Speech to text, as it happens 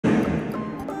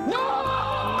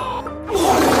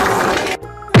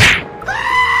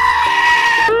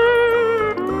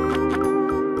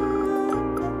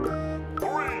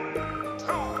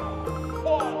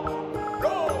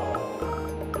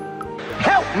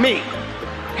me!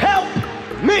 Help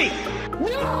me!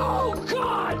 No,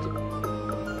 God!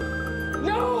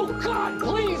 No, God,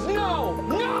 please, no!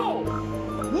 No!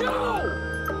 No!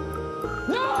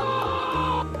 No!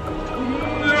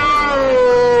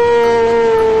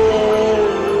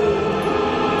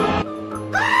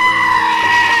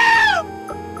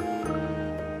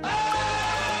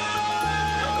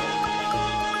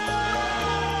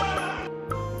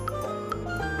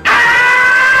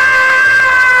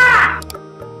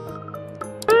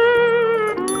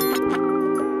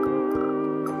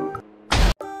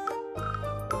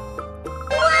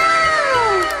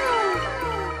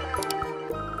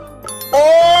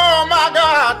 Oh my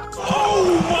God! Oh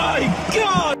my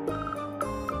God!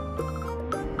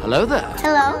 Hello there.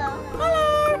 Hello?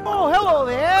 Oh, hello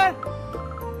there!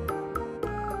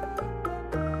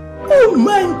 Oh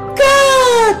my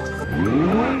God!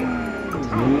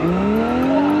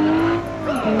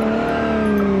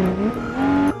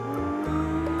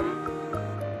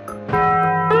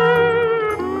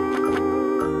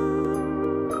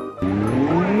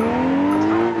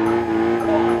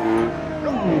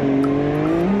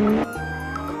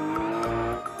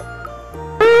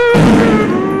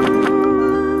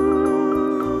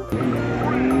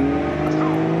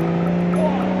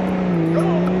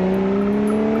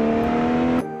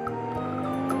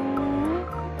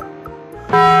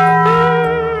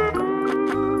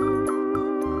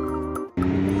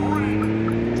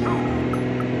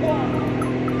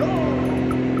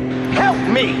 Help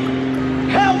me!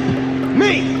 Help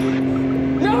me!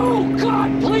 No,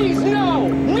 God, please, no!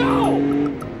 No!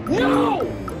 No!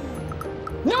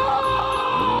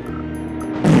 No!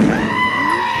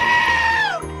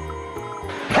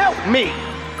 Help me!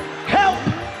 Help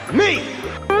me!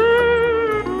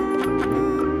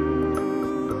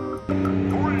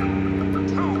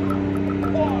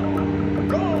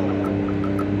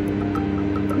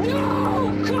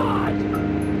 No, God!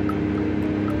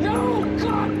 No,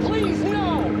 God, please,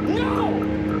 no! No!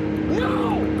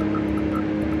 No!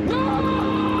 No!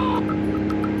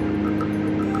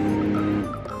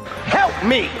 Help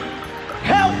me!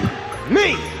 Help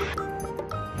me!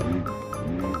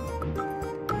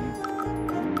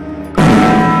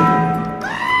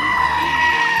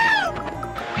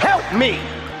 Help me!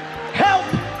 Help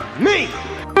me!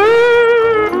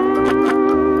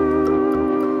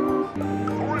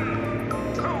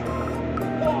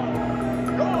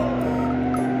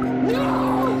 No,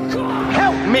 God!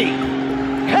 Help me!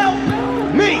 Help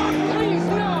me! Please,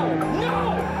 no! No!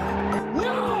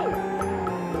 No!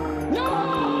 No!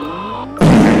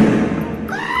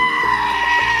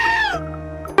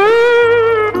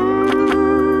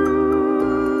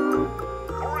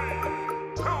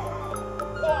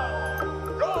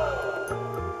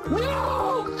 No,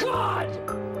 God!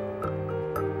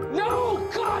 No,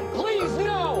 God, please,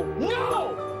 no! No!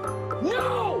 No!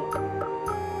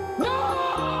 No!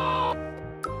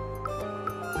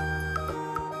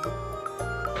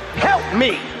 Help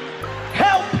me!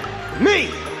 Help me!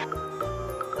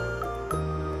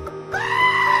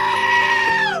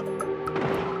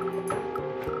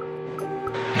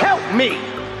 Help me!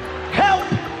 Help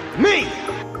me!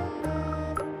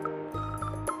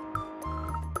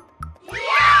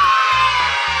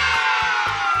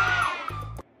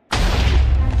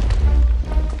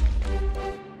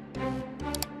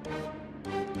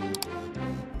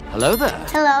 Hello there.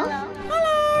 Hello?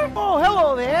 Oh,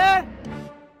 hello there!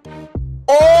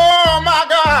 Oh my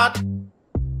God!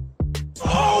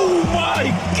 Oh my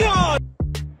God!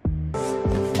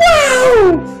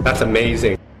 Wow! That's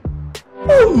amazing.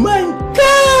 Oh my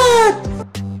God!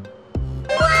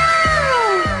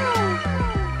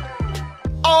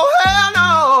 Oh hell no!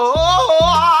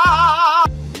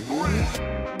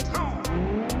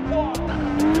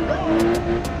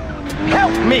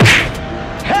 Help me!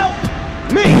 Help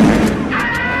me!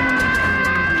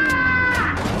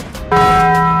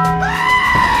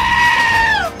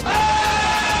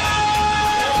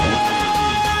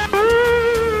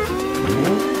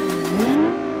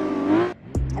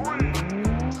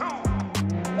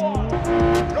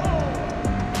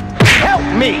 Help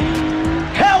me!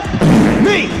 Help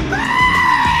me!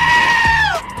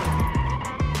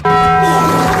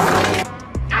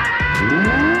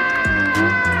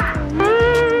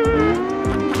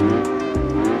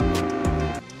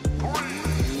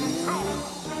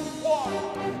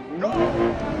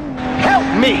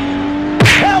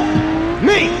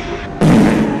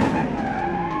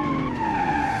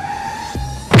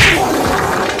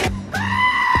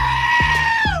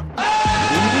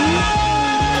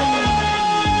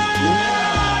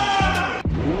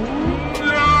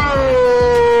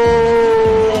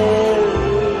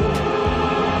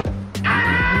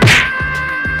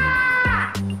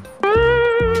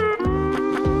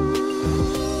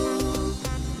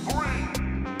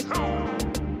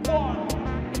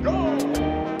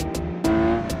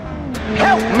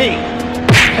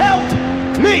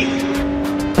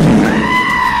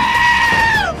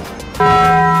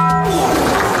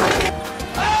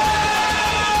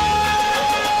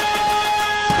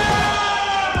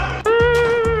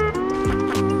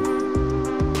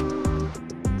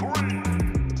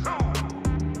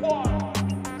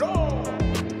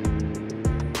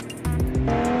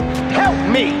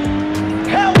 me!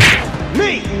 Help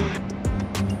me!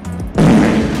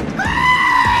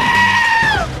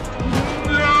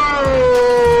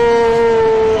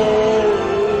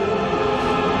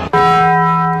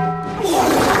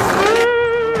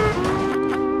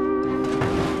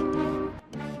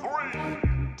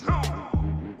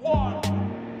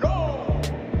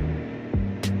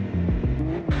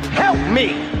 Help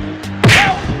me!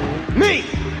 Help me!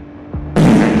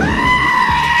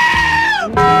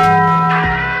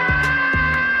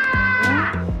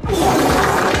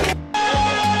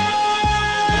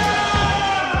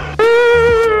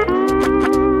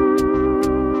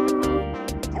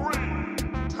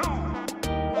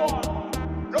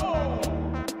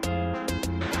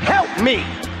 Help me!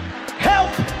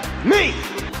 Help me!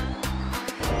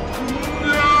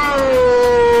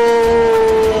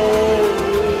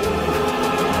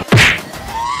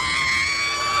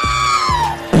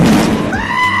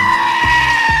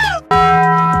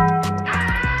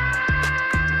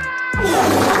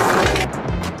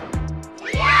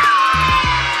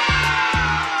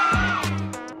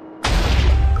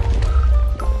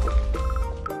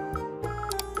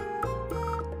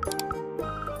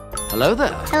 Hello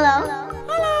there. Hello.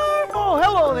 Oh,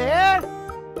 hello there.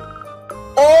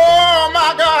 Oh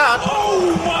my God!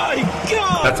 Oh my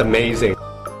God! That's amazing.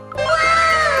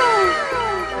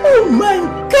 Oh my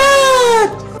God!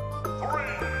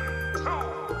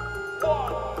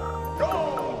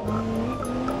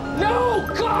 No,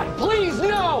 God, please,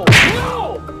 no!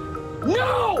 No!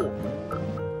 No!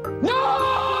 No!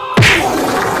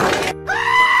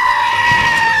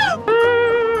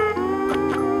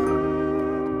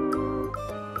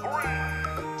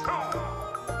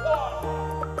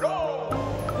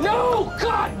 No,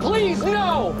 God, please,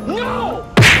 no! No!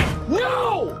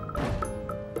 No!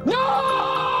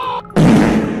 No!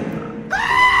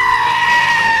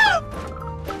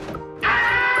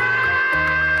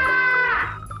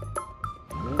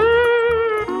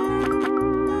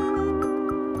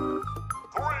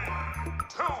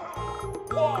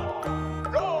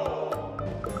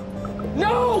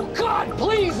 No, God,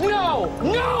 please, no!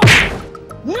 No!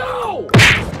 No!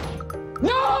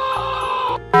 No!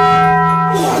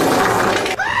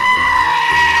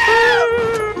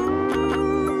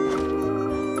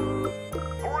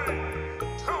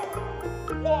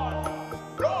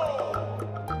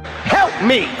 Help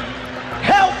me!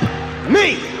 Help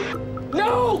me!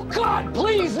 No, God,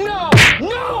 please, no!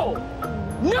 No!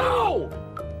 No!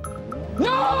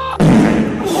 No!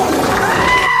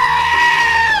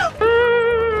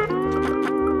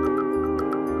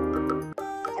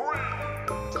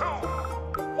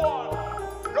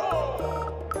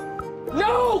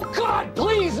 No, God,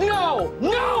 please, no!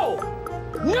 No!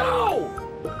 No!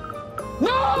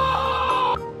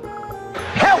 No!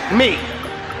 Help me!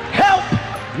 Help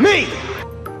me!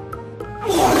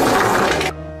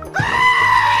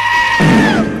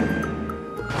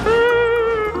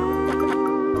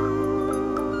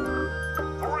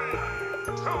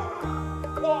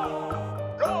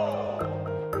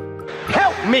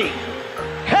 Help me!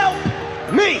 Help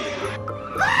me!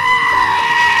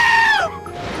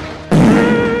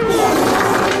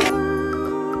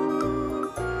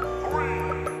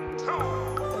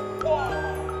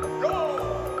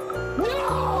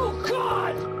 No,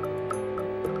 God!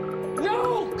 No,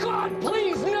 God,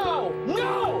 please, no!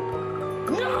 No!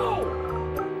 No!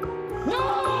 No!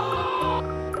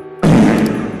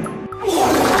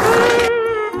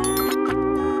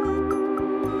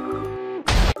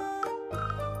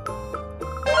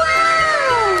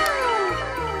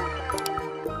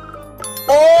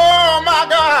 Oh my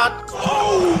God!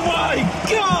 Oh my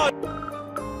God!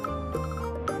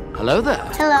 Hello there.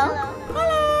 Hello.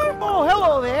 Oh,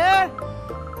 hello there.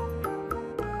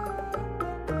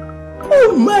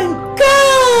 Oh my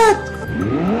God!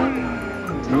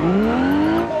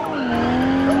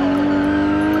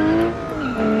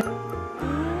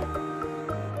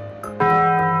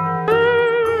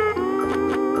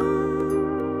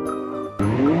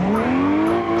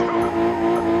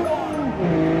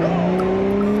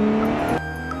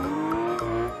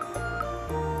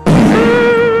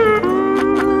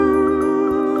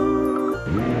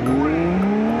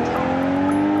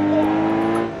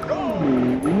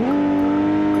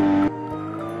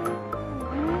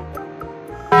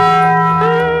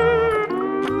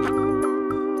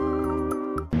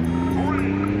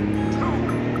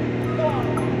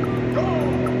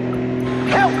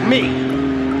 Help me!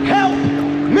 Help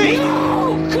me!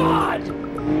 No, God!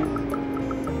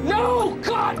 No,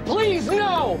 God, please,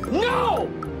 no! No!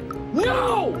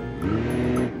 No!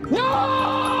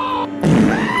 No!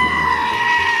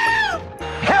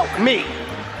 Help me!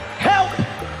 Help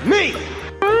me!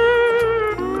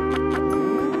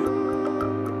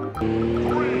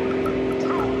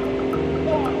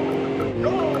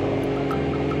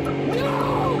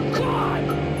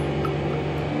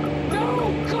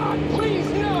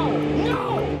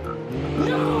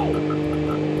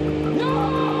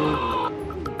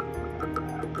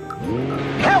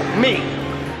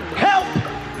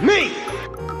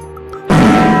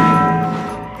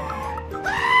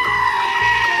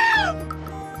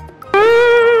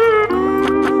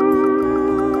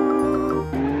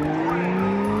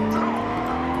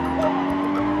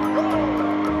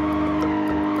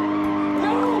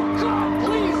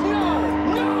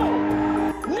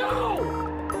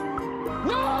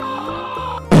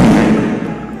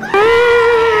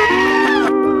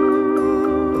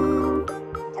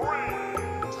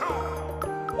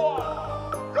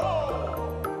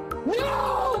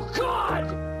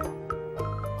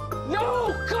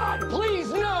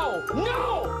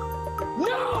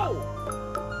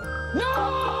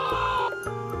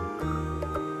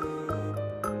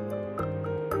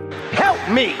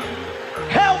 me!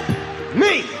 Help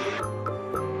me!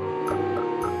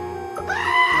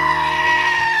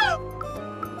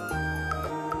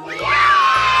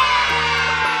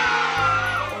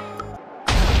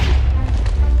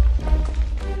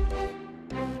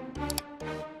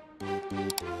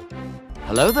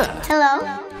 Hello there. Hello?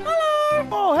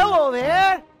 Oh, hello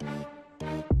there.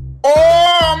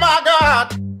 Oh my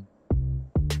God!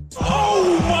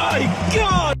 Oh my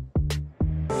God!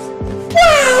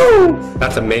 Wow!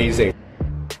 That's amazing.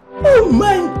 Oh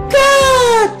my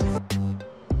God!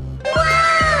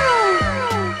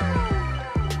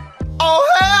 Oh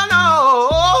hell no!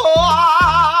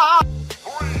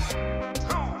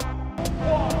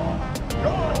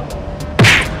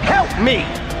 Help me!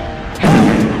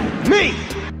 Help me!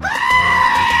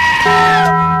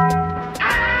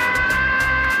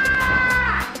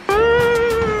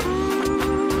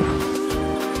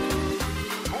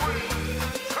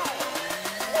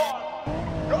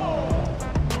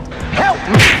 Help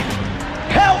me!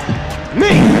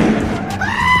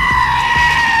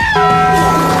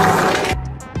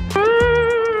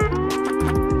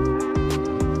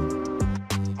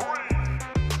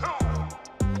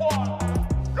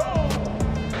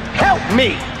 Help me!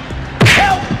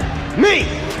 Help me!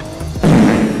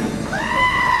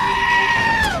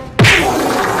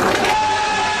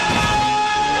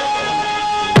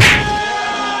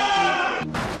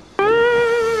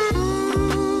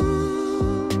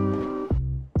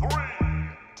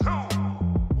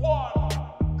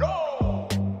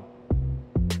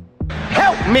 Help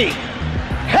me! Help me!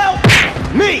 Help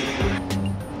me!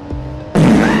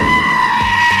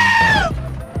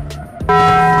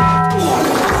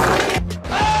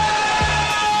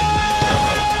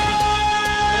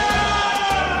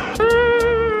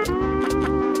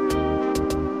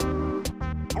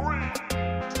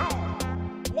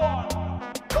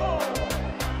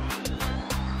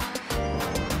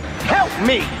 Help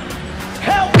me!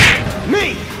 Help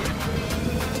me!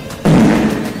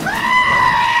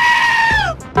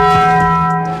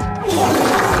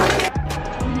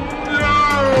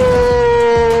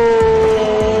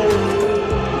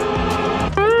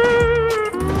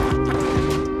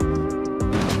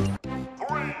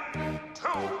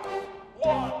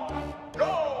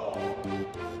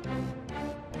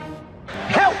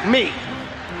 Help me!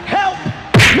 Help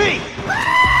me!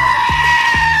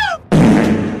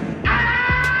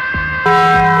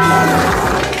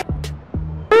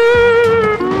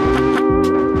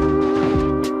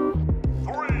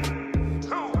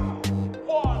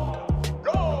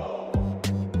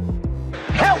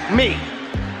 Help me!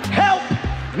 Help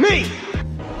me!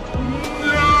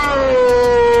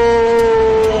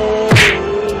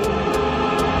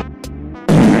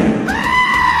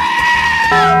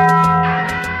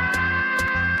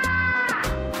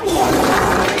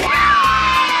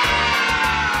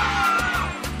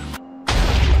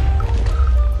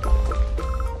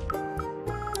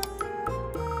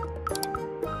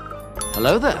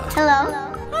 Hello there. Hello?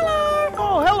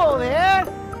 Oh, hello there.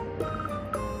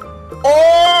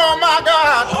 Oh my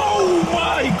God! Oh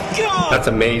my God! That's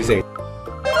amazing.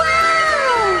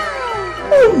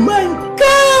 Oh my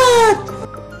God!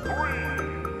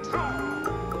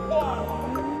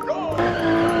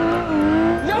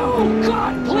 No,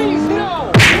 God, please,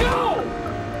 no! No!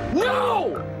 No!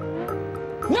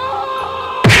 No!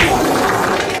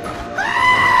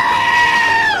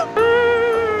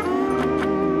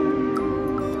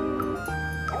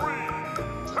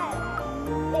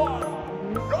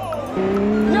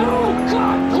 No,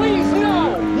 God, please, no!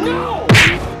 No!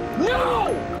 No!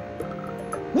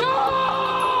 No!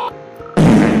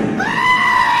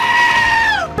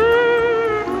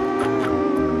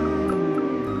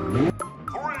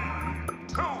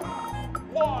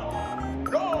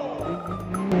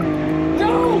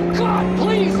 No, God,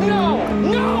 please, no!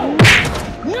 No!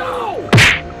 No!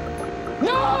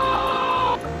 No!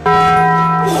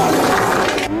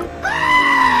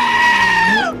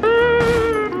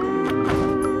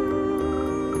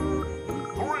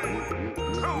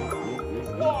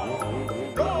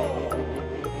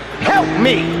 Help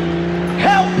me!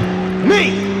 Help me!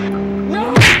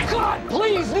 No, God,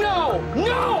 please, no!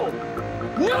 No!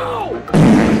 No!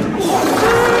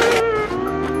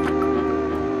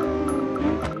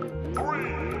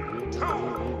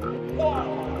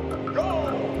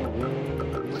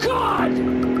 God!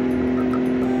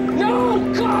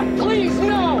 No, God, please,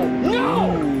 no!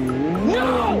 No!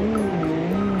 No!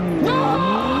 No!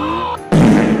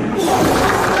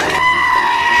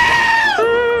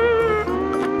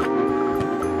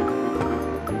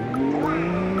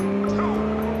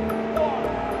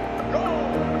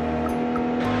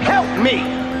 Help me!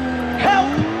 Help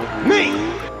me!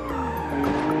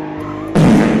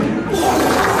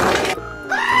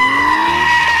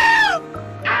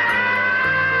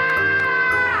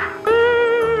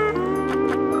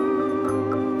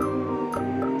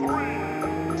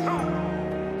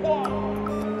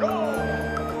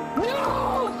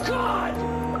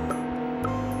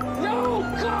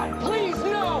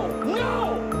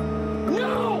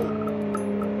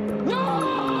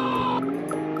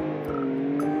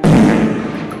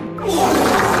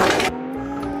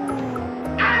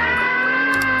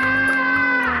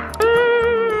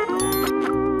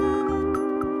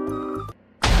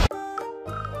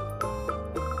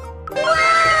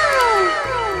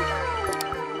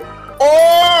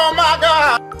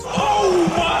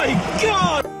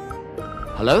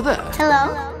 Hello there. Hello?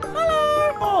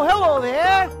 Oh, hello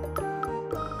there.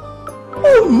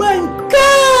 Oh my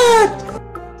God!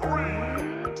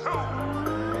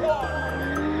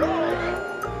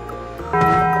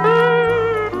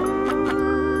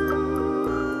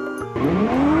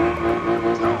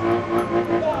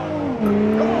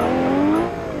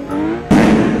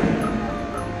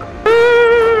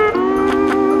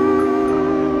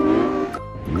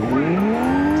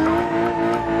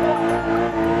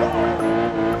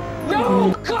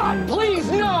 No! God,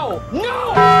 please, no!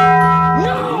 No!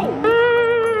 No!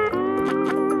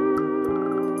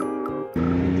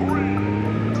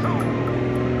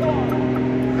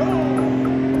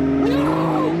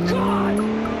 No! God!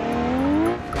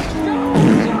 No!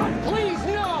 God, please,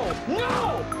 no! No!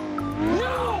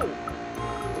 No!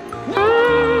 No!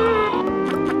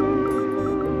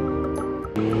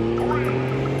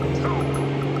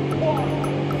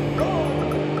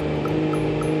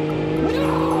 No,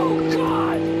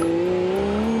 God!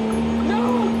 No,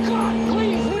 God,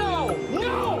 please, no!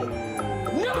 No!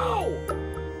 No!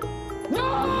 No!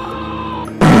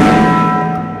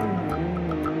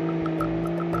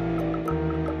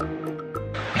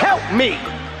 Help me!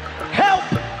 Help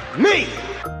me!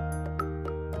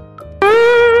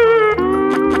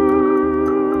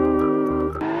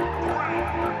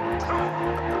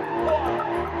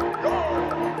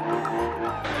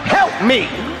 Help me!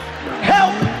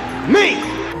 Help me!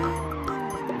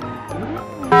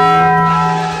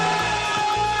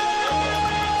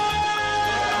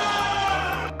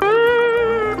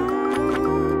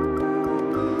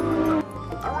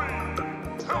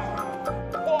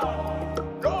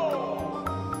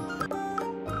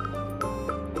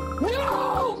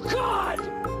 No, God!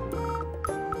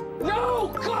 No,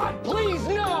 God, please,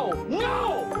 no!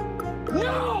 No!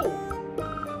 No!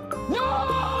 No!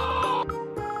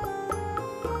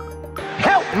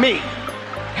 Help me!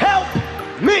 Help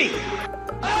me!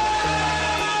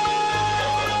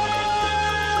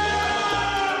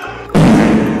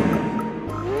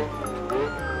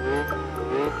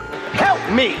 Help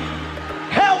me!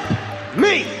 Help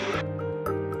me!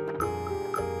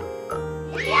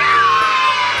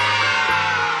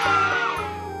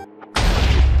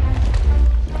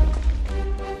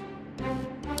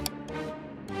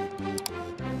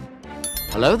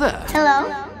 Hello there. Hello?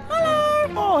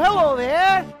 Oh, hello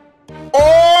there.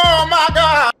 Oh my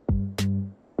God!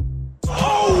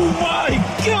 Oh my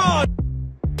God!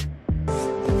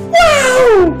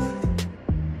 Wow!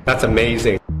 That's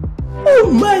amazing.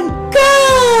 Oh my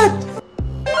God!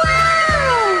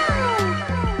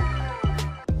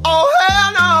 Oh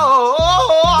hell no!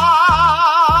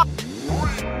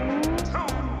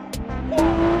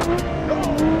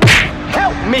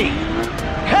 Help me!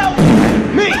 Help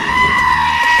me!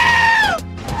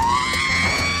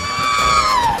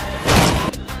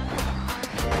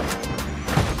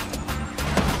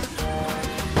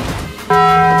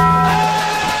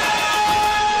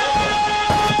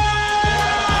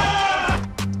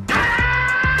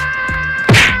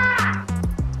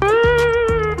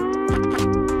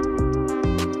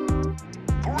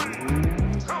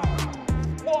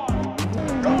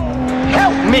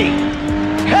 Help me!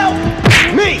 Help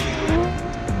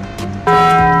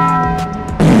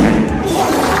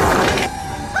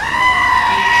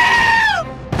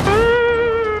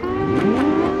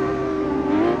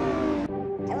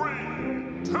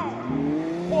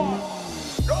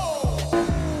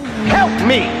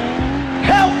me!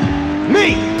 Help me!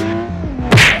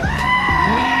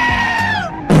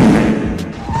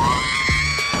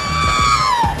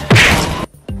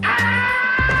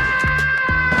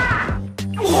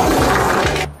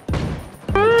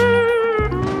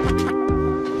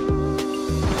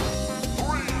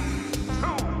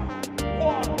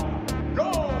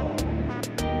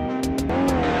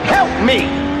 Help me!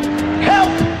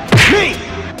 Help me!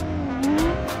 Help me!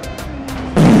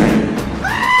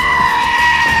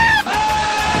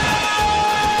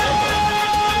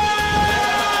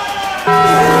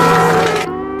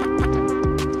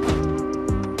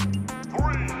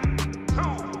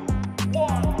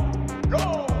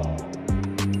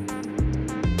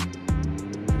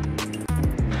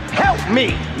 Help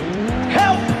me!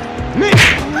 Help me!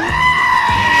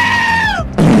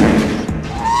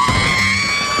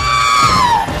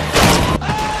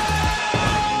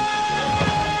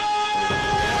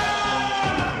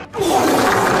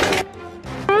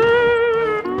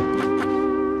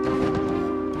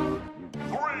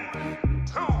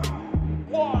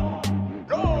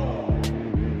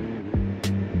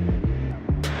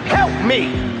 Help me!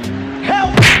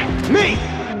 Help me!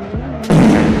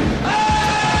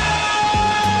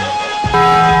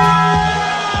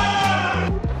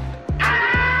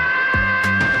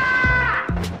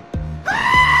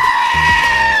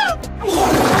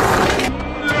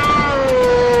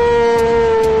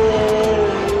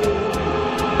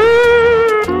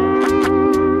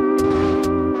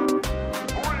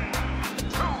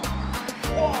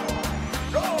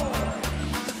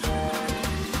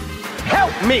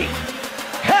 me!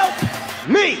 Help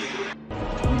me!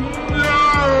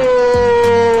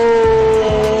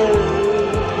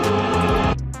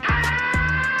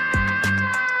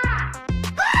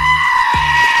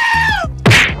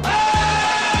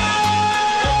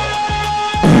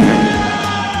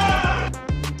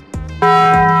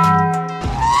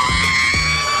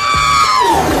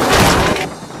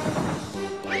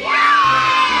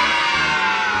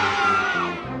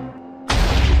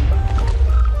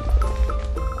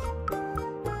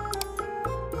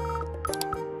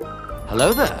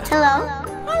 Hello there. Hello.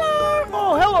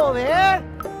 Oh, hello there.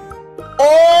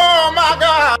 Oh my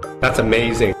god! That's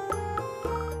amazing.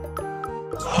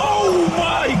 Oh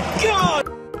my god!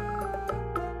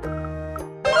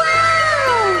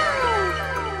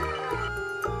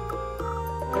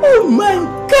 Oh my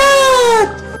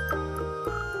god!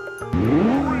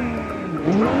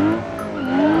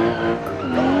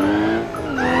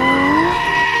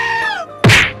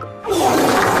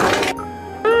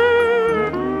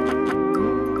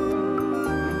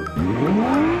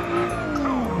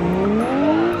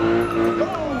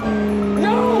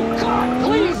 No, God,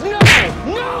 please, no!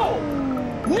 No!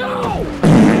 No!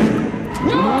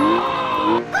 No!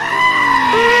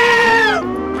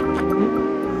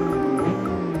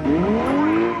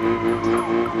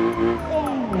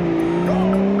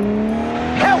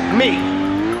 Help me!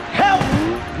 Help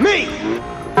me!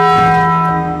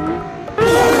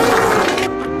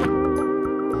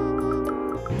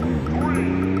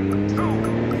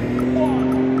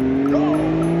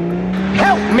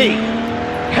 Help me!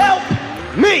 Help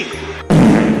me!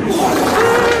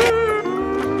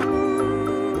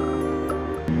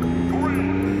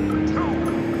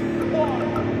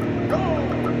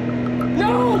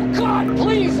 No, God,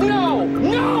 please, no!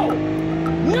 No!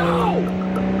 No!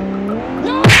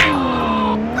 No!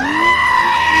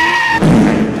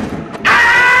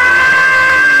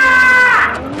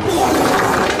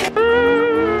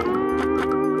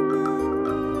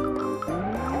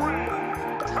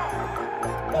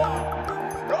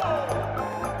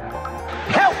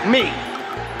 Help me!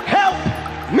 Help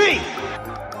me!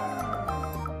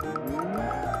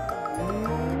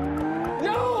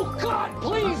 No, God,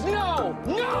 please, no!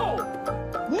 No!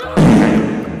 No!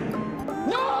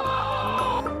 No!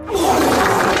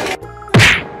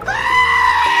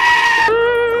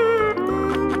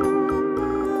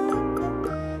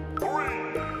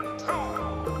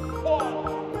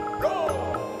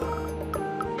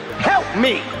 Help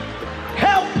me!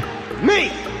 Help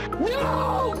me!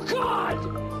 No, God!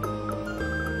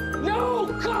 No,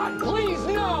 God, please,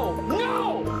 no!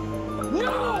 No!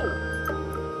 No!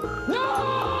 No!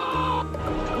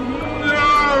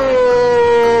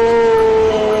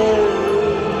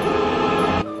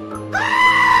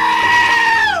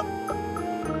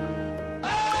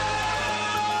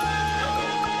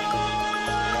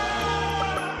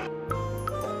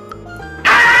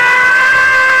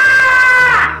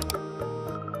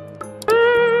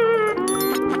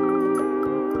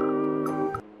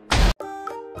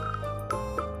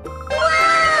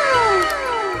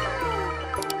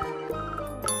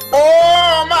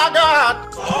 Oh my god!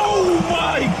 Oh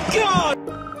my god!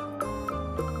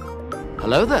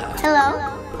 Hello there. Hello.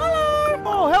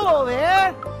 Oh, hello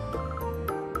there.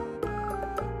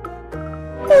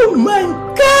 Oh my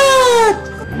god!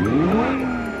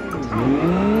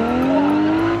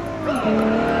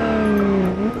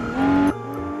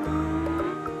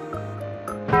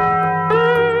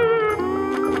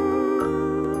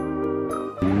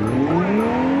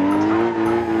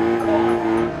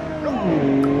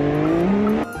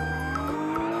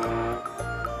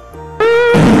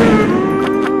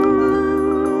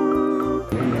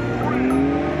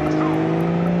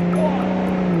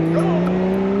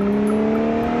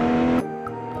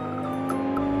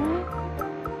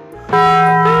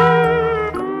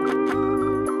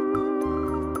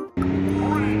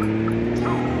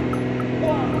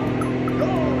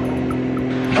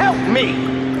 Help me!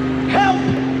 Help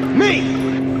me!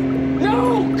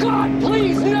 No, God,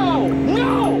 please, no!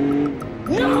 No!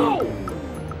 No!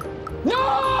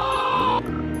 No!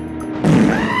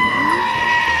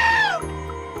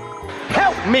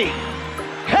 Help me!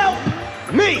 Help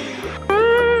me!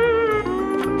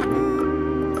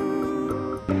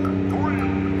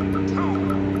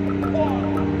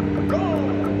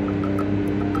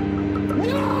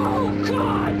 No,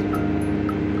 God!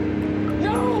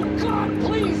 No, God,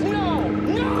 please, no!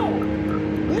 No!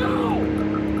 No!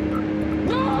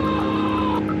 No!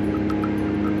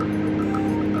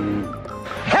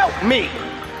 Help me!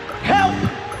 Help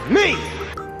me!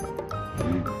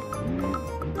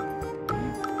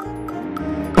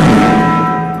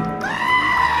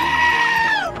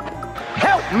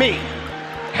 Help Help me!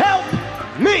 Help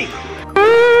me!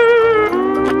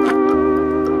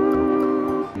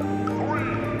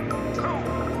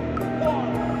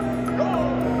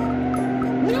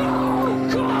 No!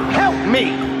 God! Help me!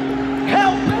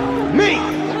 Help me!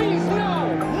 Please,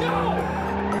 no! No!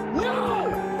 No!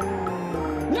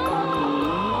 No!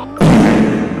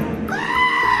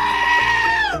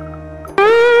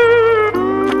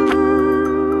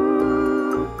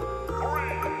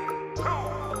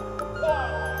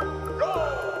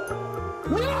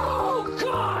 No,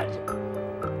 God!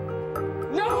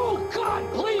 No, God,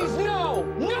 please, no!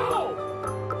 No!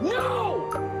 No!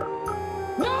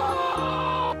 No!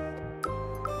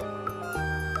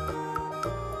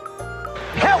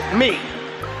 Help me!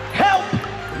 Help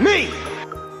me!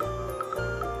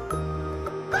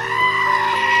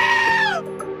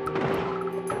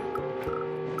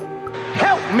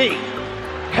 Help me!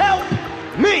 Help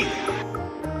me!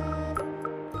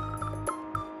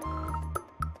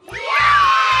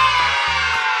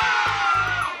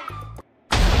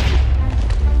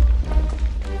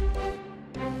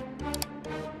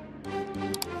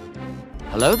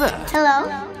 Hello there. Hello?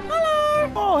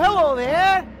 Oh, hello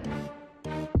there!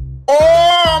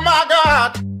 Oh my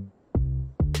God!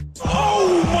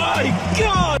 Oh my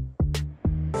God!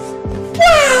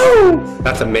 Wow!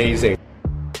 That's amazing.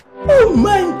 Oh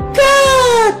my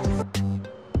God!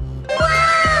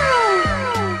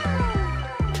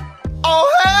 Oh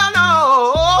hell no!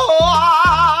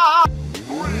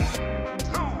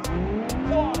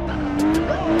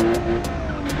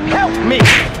 Help me!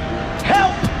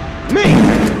 Help me!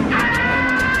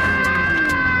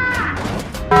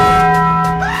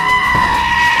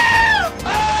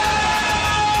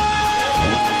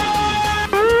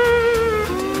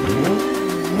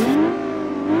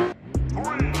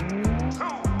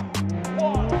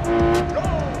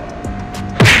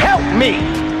 Help me!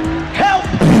 Help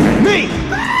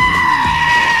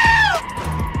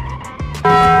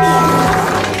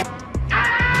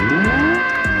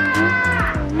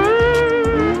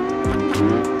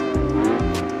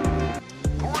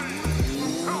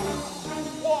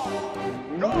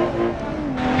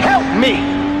me!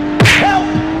 Help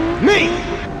me!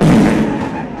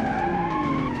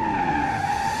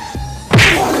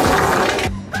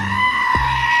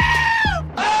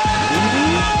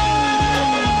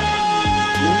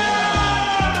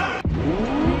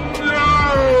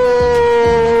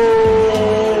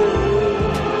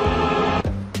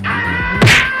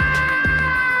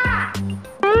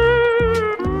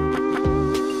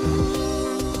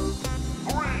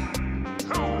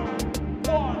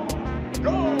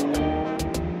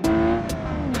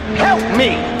 Help me!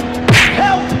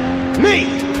 Help me!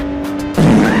 Help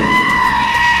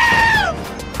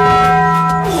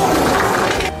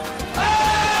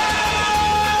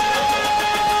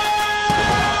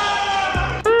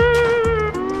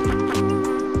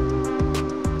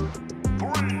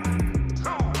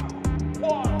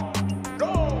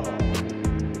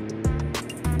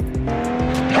me!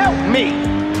 Help me!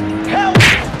 Help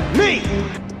me!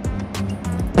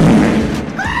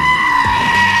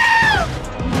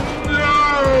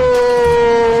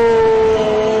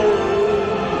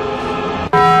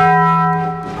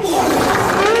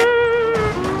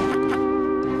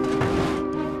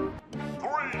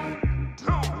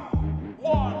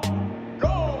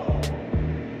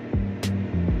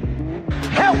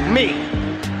 Help me!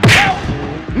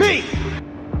 Help me!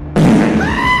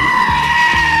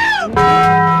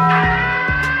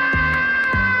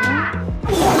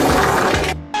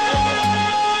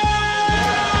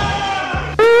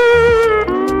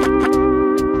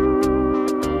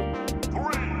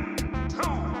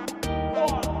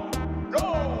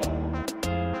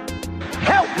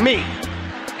 Help me!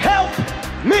 Help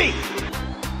me!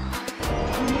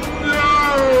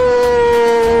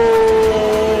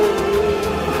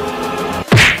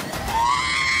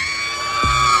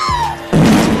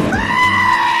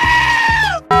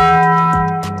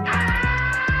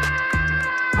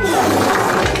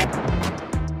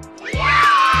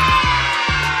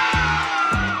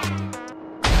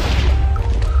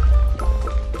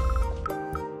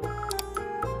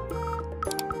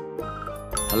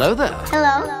 Hello there.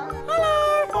 Hello?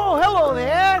 Oh, hello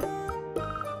there!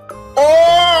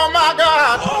 Oh my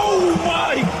God! Oh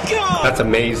my God! That's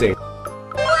amazing.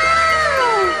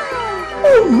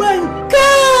 Oh my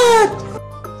God!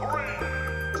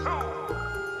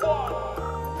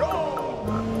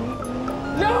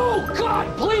 No,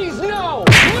 God, please, no!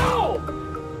 No!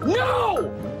 No!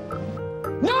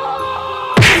 No!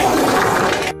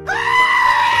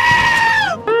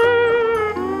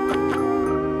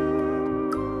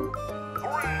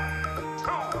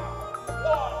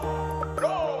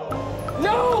 Go!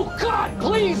 God,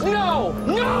 please, no!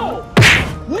 No!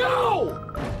 No!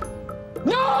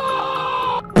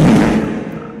 No!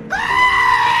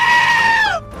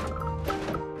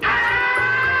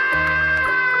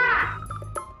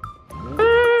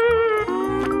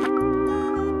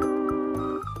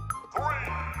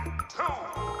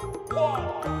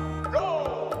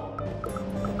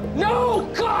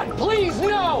 No! God, please,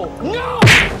 no! No!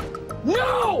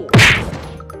 No!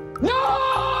 No!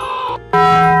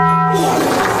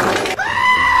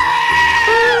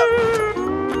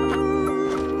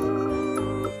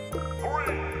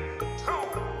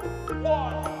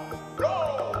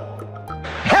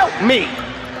 Help me!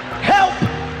 Help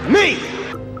me!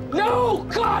 No!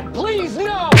 God, please,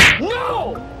 no!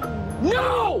 No!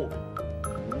 No!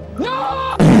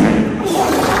 No!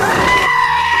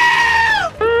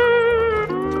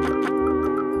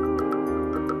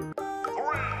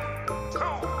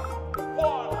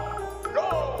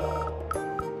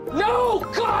 No!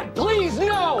 God, please,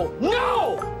 no!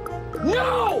 No!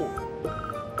 No!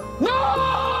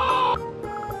 No!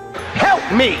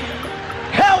 Help me!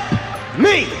 Help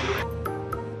me!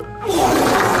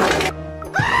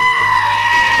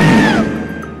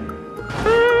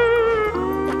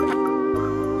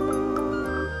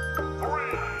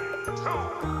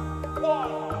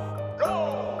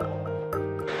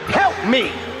 Help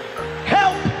me!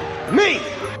 Help me!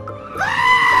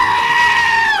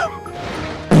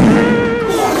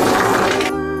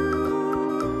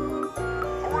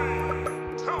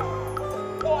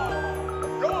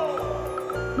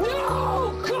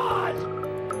 No, God!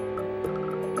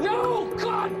 No,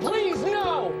 God, please,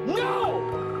 no! No!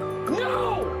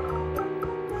 No!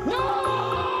 No!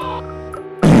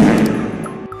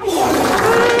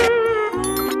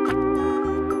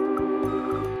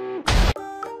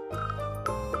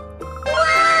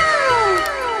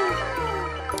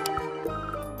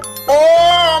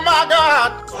 Oh my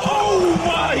God! Oh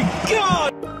my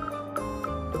God!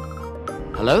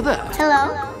 Hello there. Hello.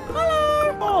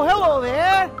 Oh, hello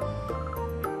there.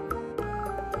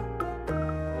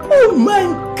 Oh my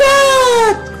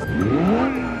God!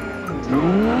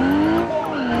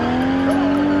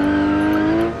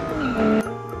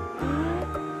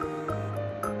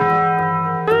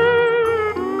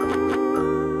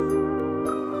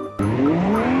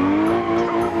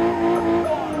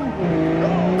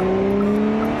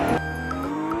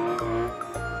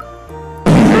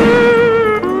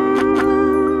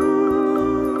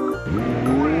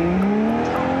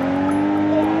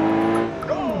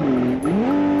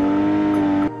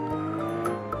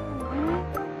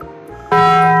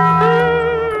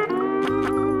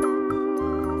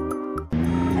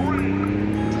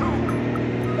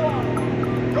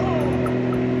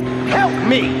 Help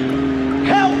me!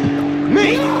 Help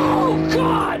me! No,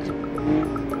 God!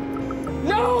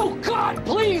 No, God,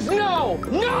 please, no!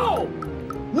 No!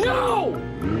 No!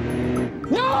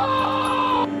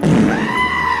 No!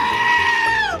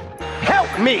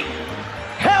 Help me!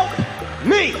 Help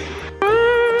me!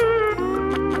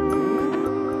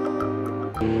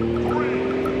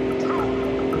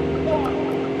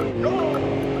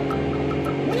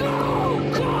 No,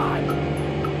 God!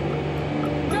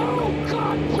 No,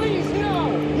 God, please, no!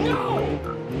 No!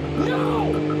 No!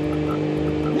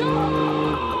 No!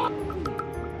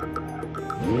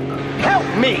 Help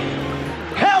me!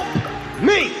 Help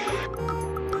me!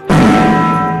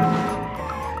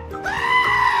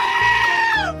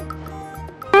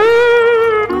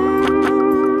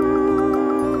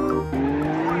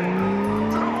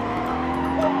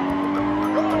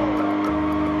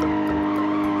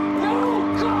 No,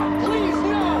 God, please,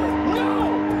 no! No!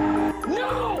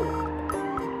 No!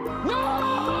 No!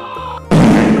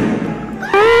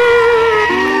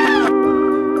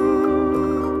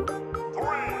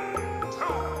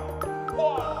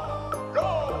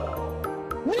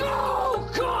 No,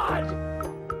 God!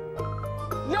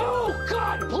 No,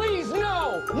 God, please,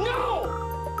 no! No!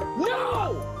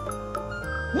 No!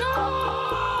 No!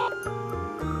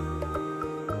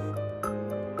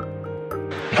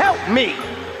 Help me!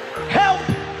 Help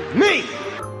me!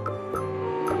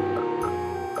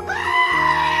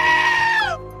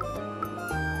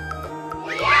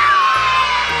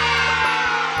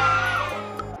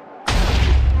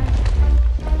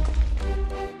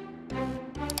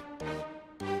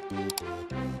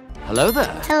 Hello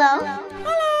there. Hello.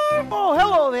 Oh,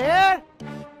 hello there.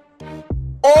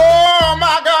 Oh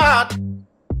my God!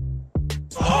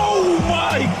 Oh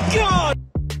my God!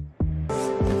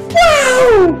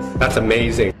 Wow! That's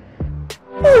amazing.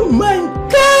 Oh my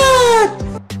God!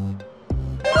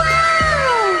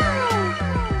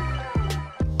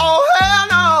 Oh hell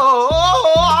no!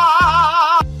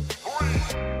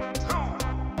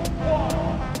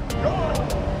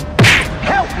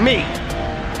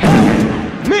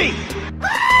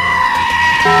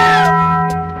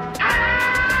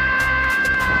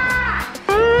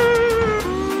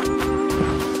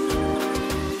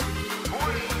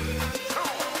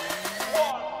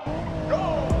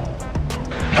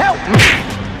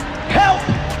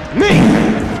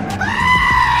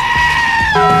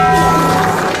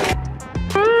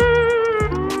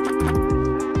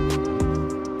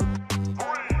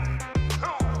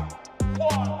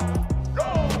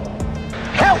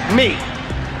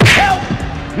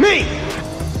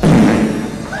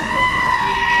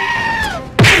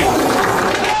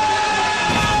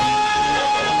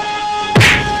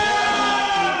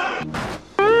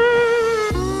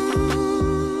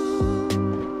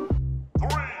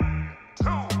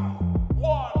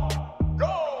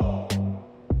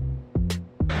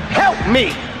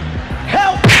 me!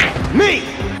 Help me!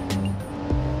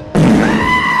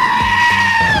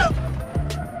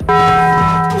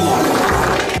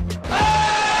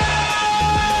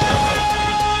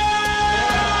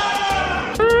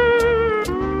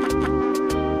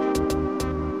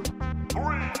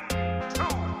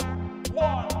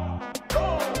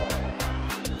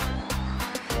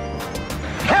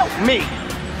 Help me!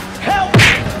 Help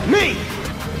me!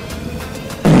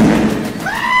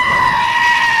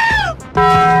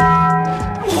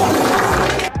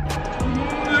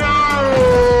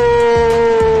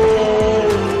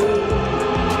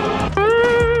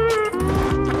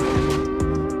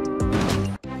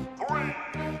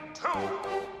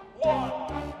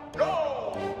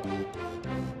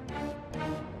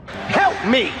 Help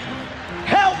me!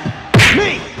 Help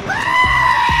me!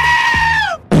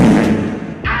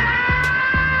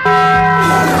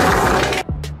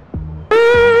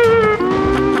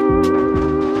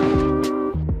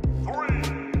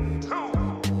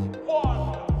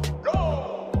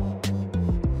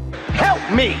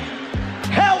 Help me!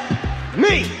 Help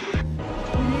me!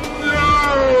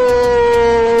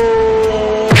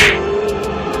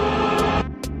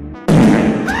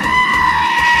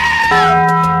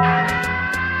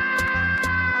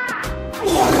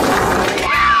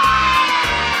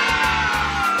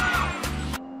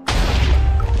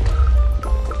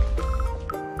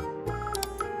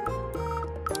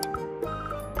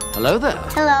 Hello there.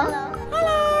 Hello.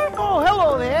 Oh,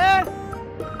 hello there.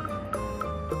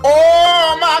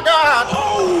 Oh my God!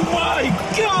 Oh my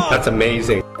God! That's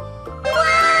amazing.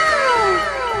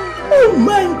 Oh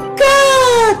my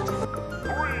God!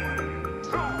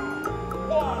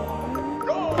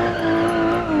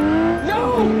 No!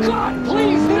 God,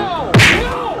 please, no!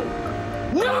 No!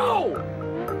 No!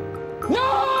 No!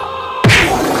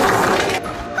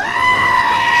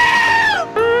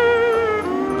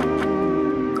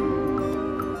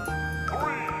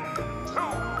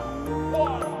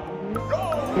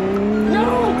 No!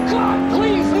 God,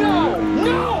 please, no!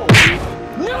 No!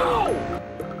 No!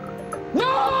 No!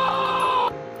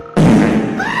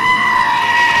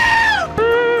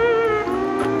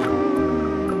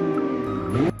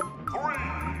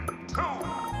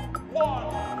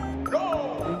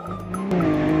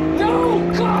 No!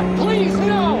 God, please,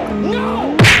 no!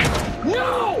 No!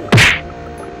 No!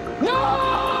 No!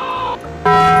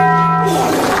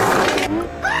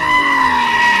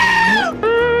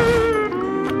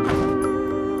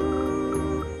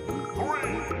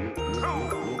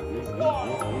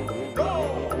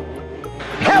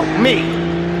 Help me!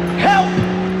 Help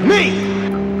me!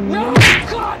 No!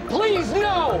 God, please,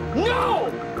 no! No!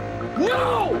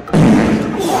 No!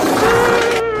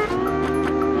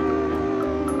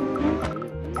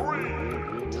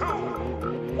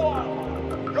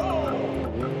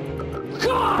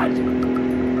 God!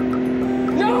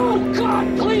 No! God,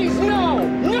 please, no!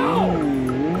 No!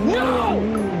 No!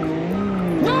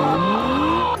 No!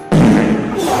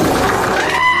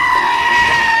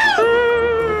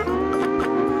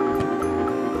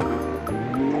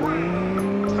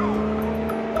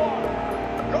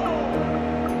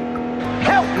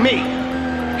 Help me!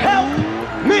 Help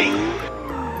me!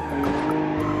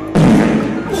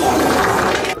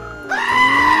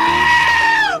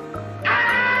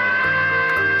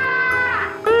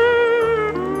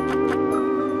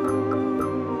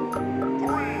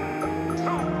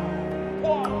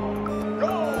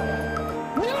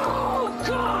 No!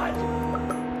 God!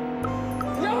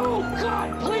 No! God,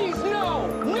 please, no!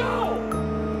 No!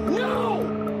 No!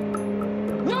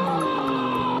 No!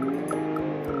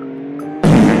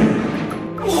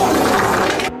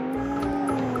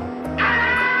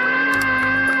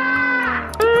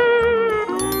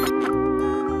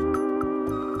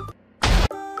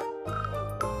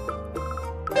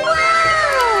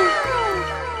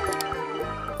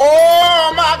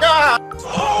 Oh my God!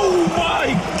 Oh my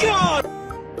God!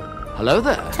 Hello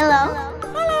there. Hello.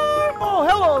 Oh,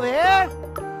 hello there.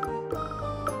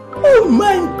 Oh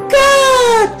my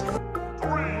God!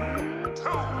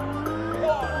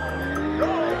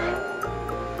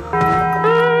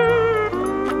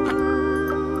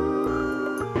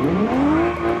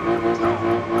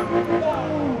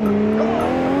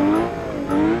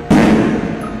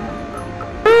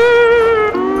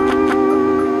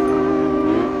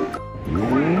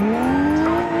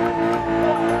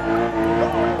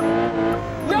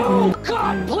 No!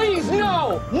 God, please,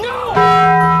 no! No!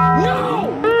 No!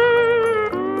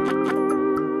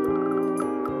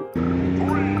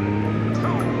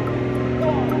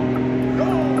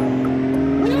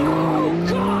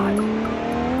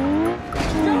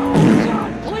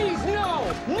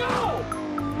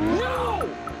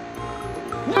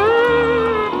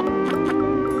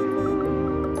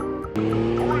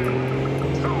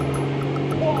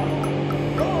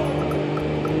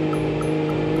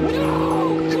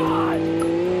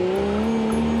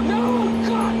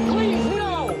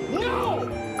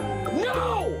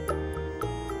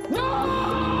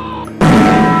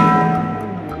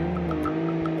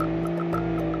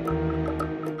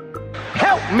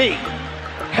 me!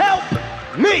 Help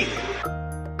me!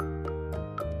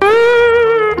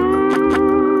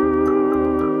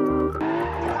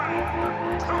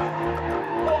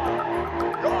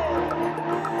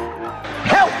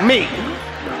 Help me!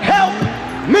 Help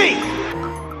me!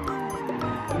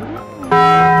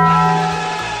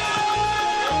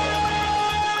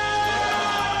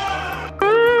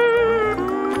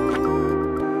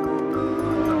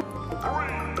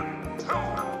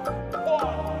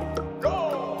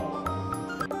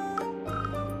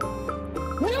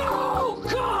 No,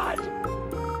 God!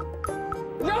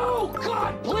 No,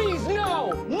 God, please,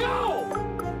 no! No!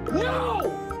 No!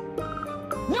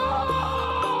 No!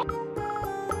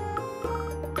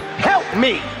 Help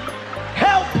me!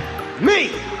 Help me!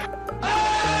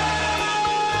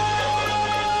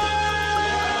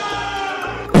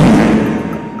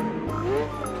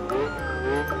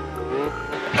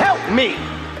 Help me!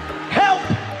 Help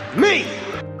me!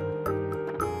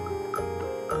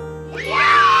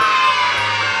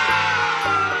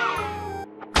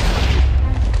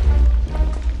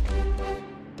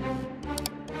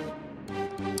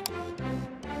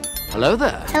 Hello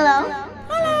there. Hello?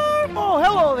 Oh,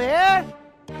 hello there!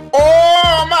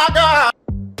 Oh my God!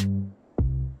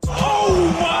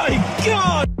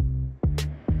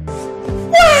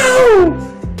 Wow!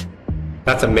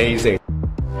 That's amazing.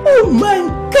 Oh my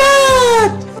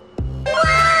God!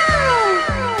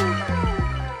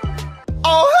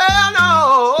 Oh hell no!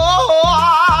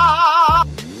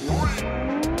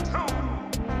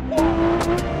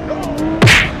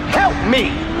 Help me!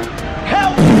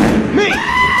 Help me!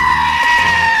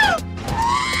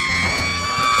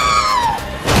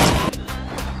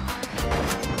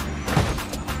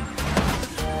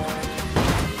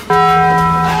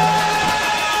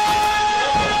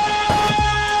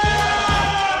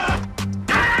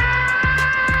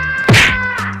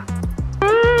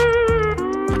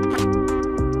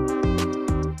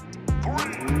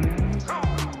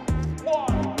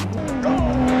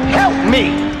 Help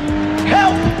me!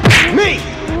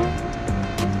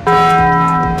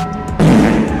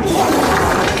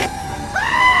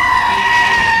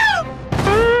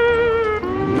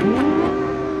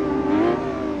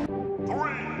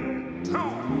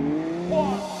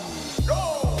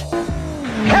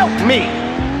 Help me!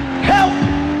 Help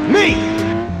me!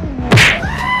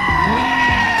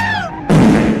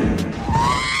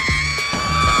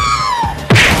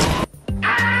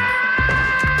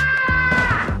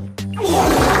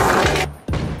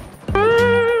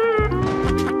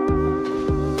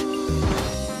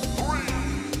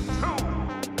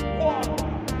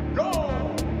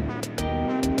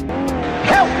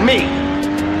 Help me! Help me!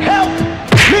 Help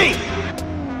me!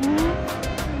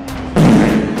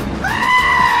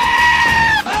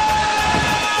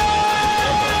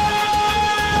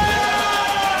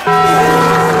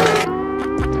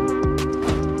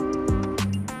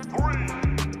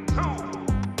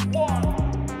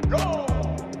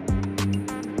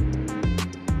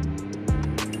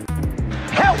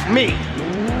 Help me!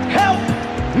 Help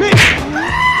me!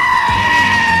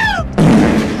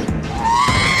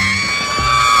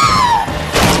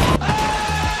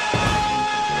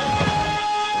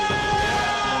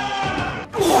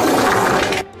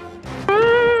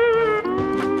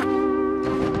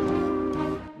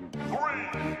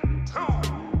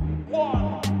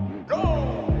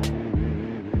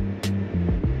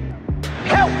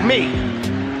 Help me!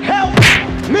 Help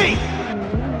me!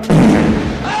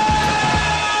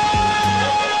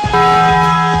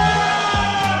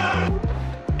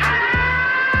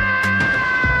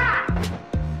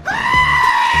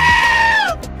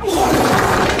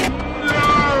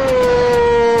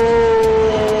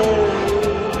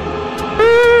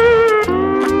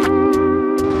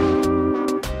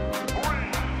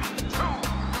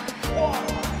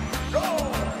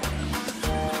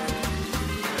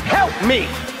 Help me!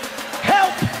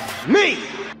 Help me!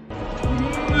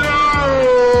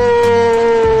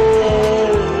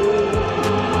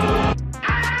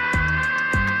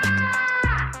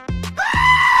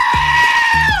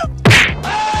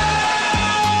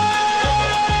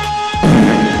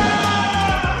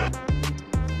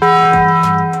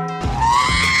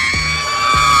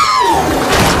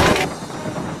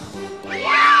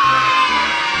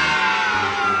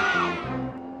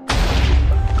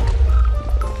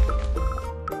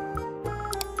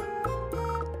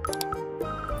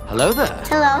 Hello there.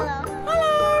 Hello?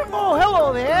 Oh,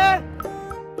 hello there!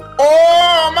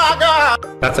 Oh my God!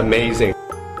 That's amazing.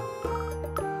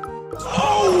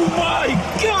 Oh my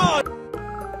God!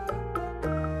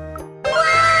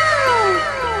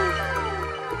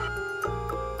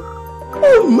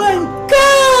 Oh my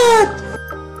God!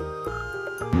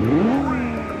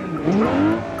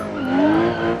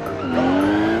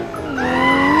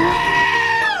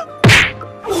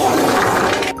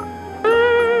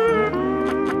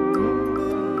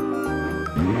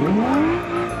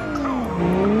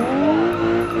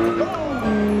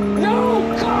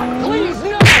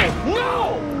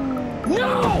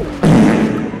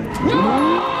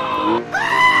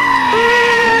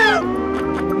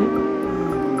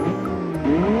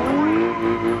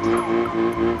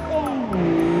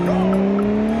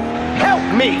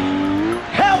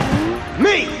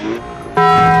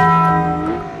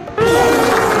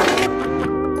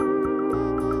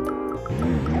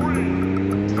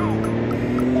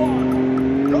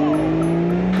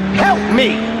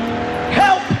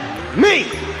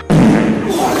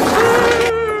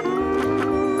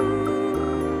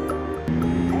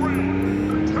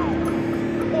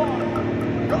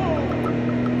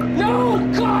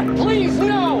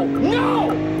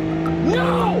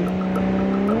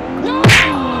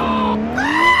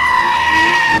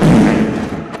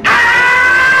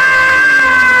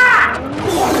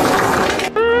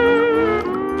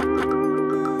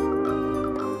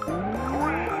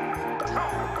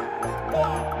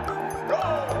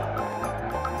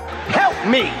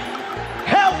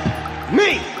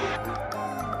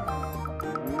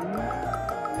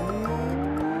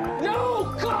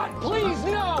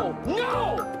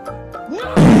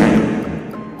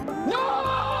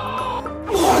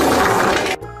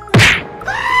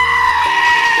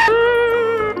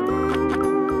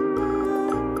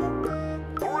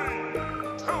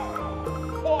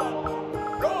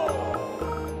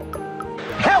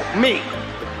 Help me!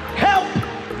 Help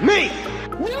me!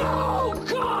 No,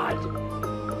 God!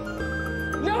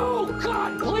 No,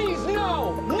 God, please,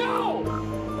 no! No!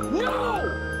 No!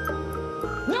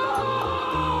 No!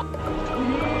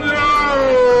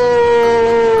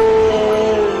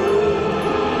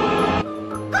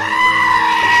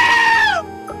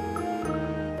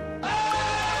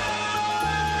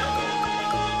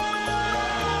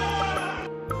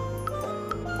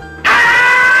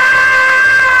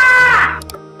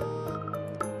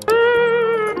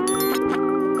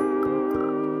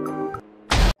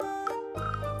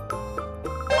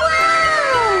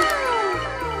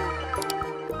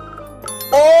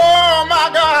 Oh my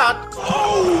God!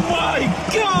 Oh my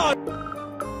God!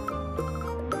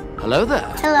 Hello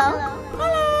there. Hello?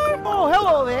 Oh,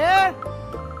 hello there!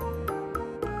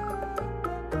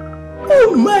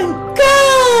 Oh my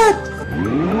God!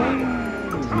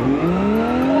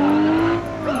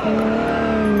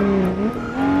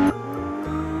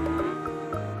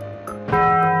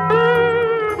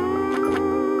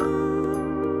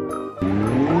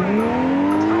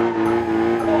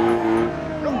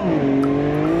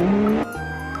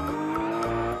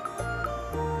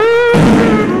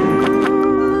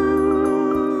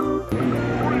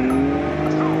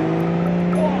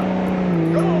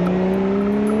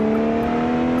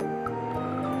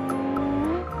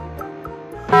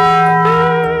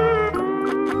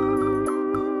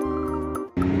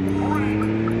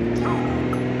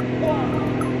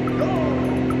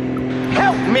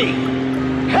 Help me!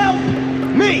 Help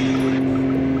me!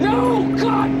 No,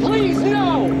 God, please,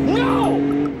 no! No!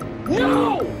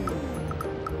 No!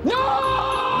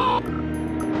 No!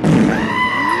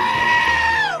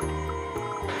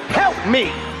 Help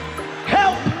me!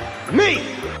 Help me!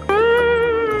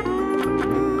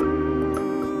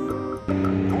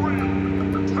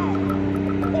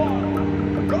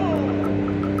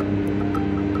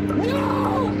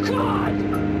 No, God!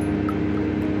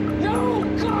 No,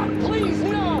 God, please,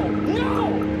 no! No!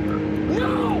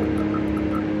 No!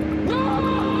 No!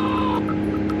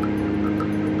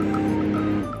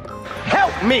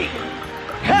 Help me!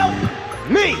 Help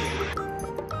me!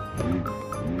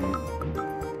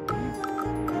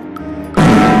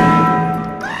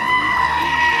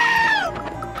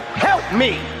 Help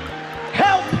me!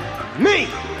 Help me!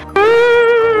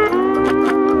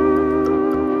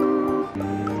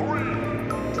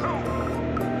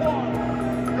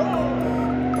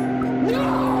 No,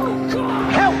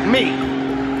 God! Help me!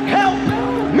 Help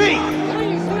me!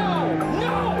 Please, no!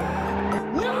 No!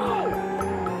 No!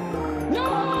 No!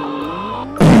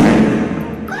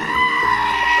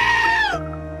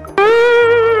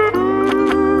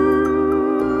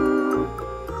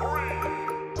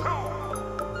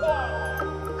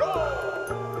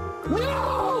 No,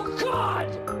 God!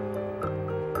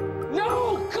 No,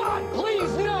 God,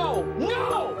 please, no! No!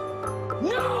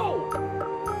 No!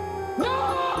 No!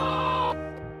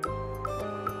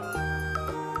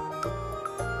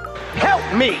 Help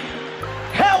me!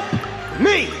 Help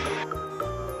me!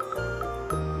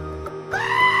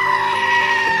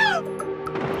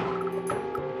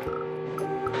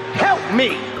 Help me!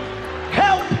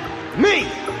 Help me!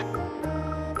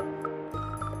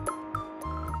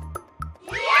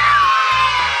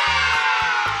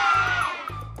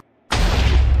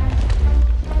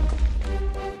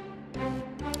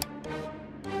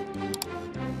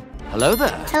 Hello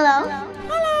there. Hello?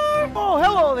 Oh,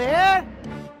 hello there!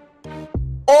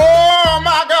 Oh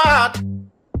my God!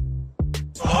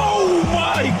 Oh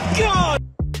my God!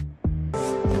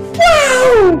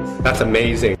 Wow! That's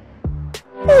amazing.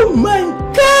 Oh my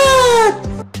God!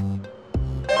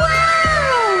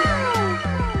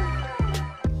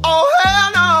 Oh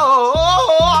hell no!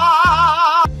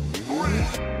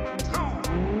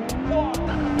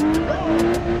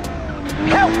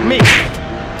 Help me!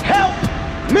 Help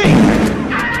me!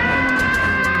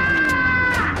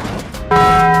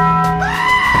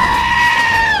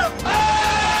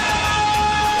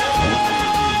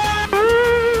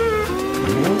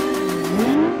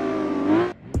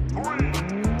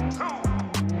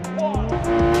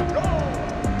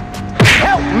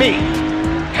 Help me!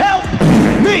 Help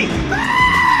me!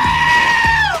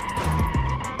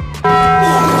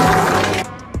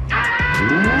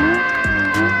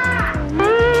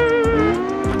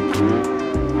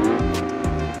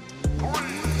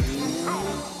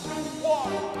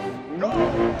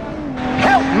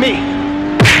 Help me!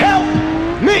 Help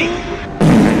me!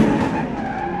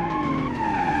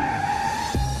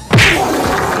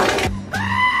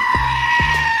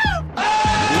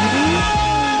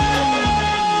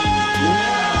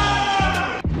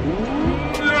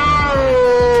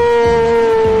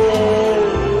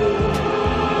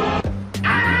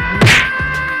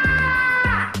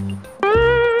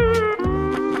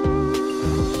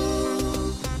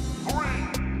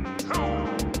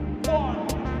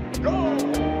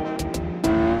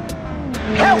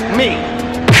 Help me!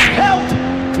 Help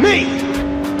me!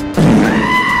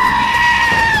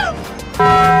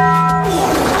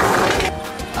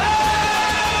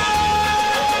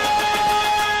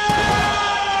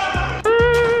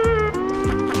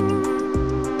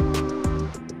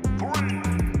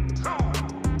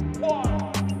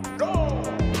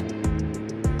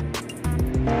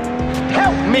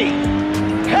 Help me!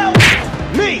 Help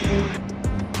me!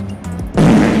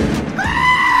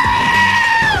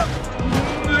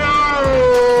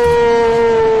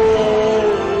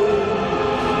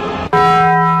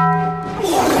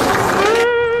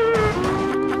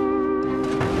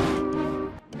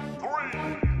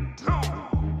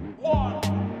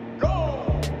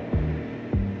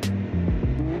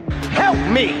 Help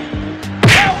me!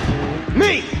 Help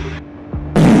me!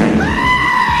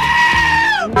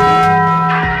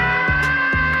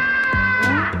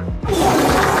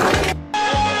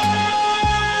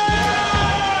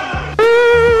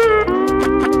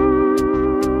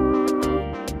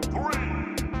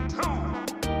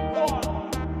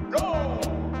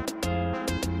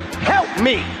 Help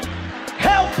me!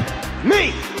 Help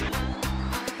me!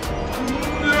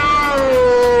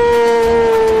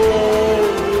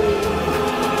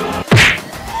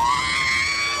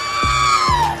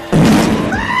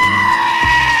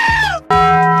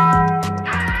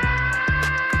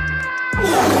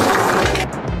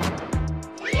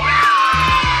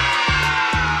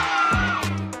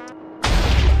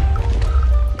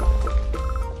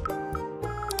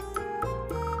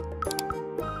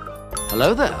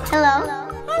 Hello there. Hello.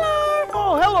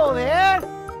 Oh, hello there!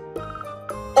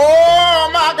 Oh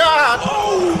my God!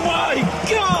 Oh my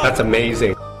God! That's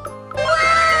amazing.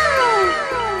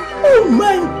 Oh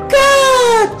my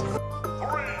God!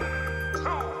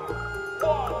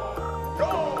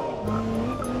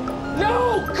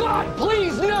 No! God,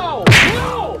 please, no!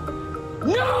 No!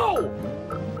 No!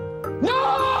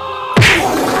 No!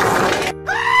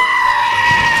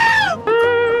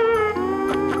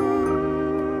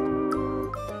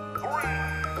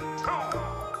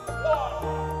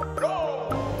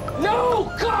 No!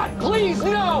 God, please,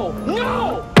 no!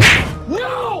 No!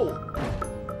 No!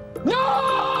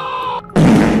 No!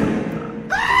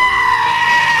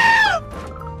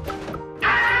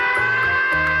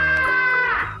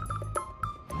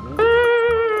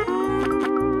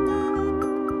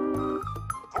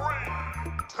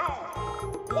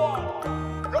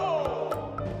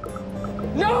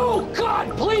 No!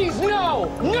 God, please, no!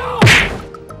 No!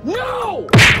 No!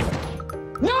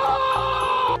 No!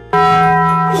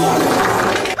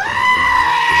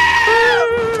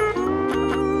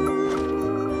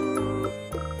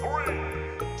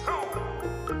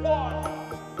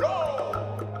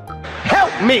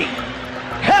 Help me!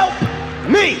 Help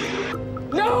me!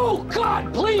 No!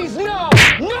 God, please, no!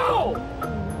 No!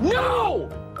 No!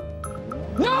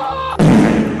 No!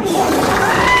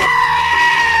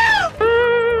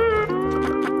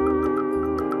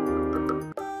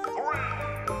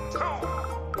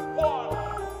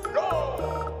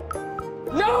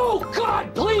 No!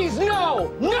 God, please,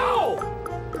 no! No!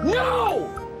 No!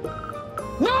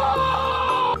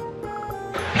 No!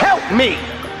 Help me!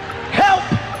 Help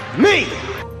me!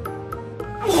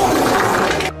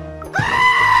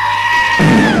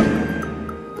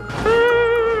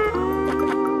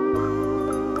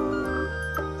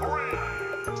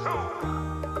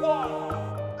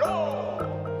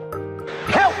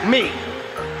 Help me!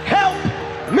 Help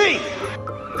me!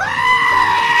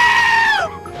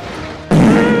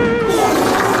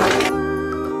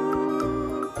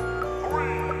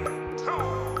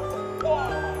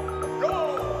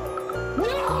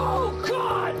 No!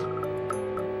 God!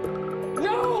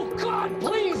 No! God,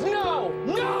 please, no!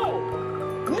 No!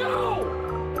 No!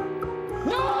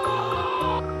 No!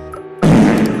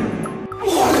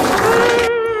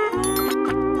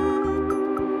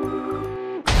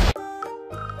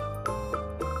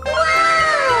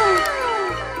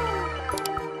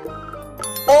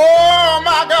 Oh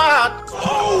my God!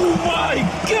 Oh my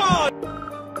God!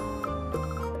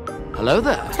 Hello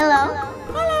there. Hello.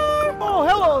 Oh,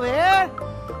 hello there!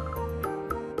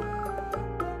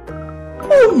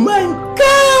 Oh my God!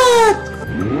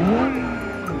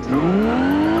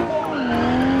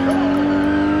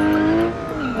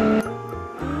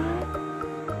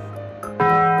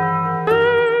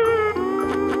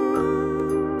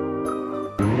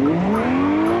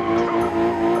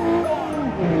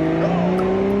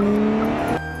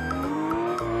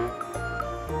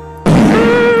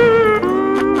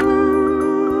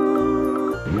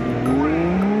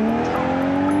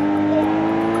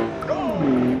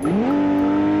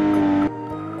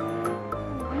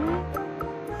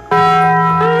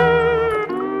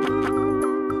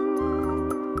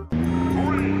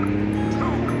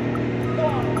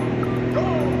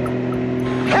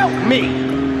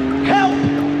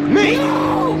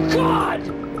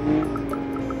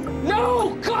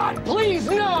 God, please,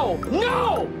 no!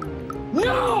 No!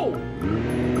 No!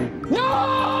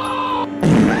 No!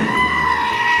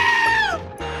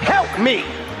 Help me!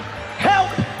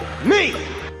 Help me!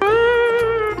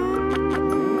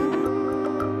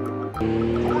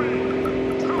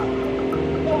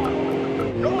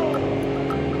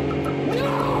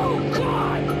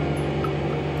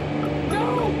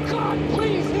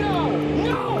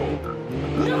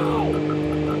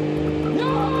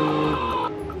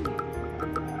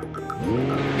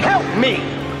 Help me!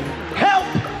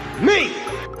 Help me!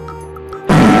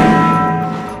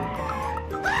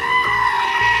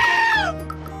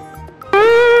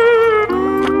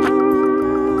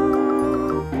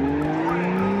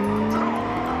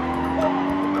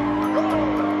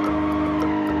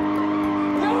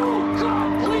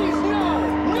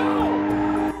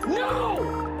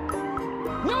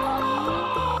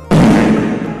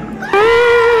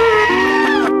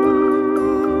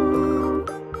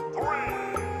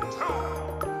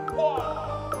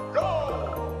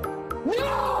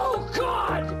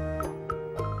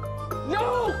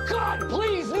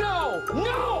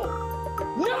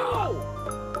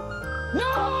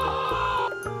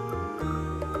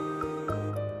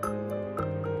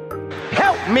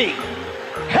 Help me!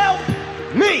 Help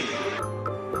me!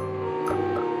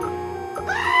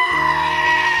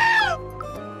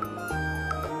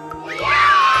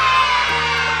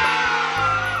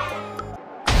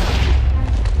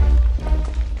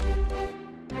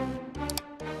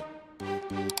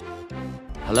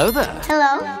 Hello there.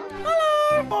 Hello?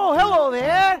 Oh, hello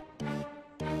there!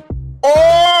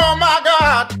 Oh my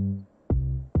God!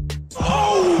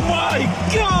 Oh my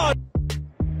God!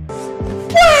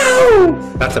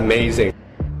 Wow! That's amazing.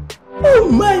 Oh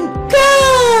my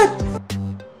God!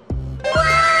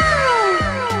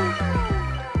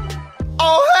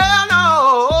 Oh hell no!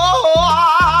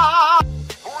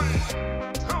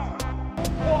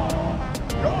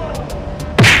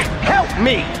 Help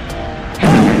me!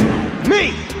 Help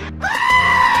me!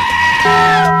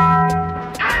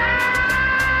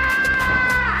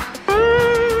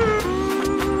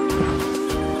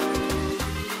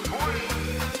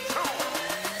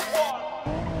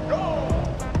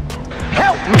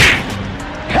 Help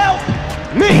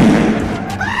me!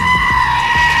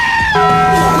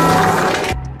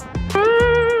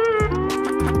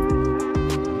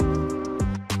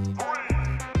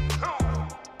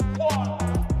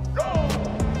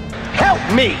 Help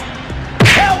me!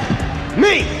 Help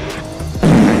me!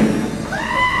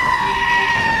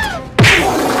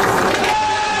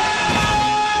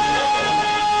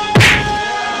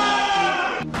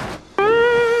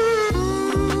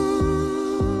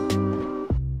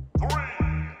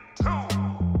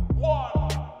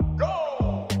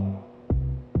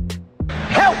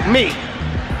 Help me!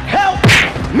 Help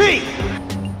me!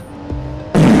 Help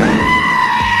me!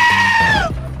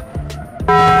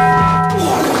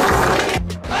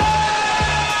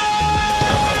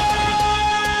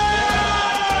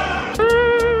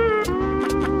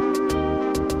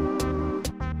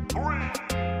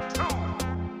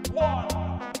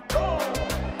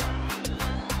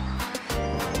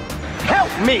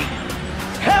 Help me!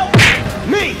 Help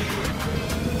me!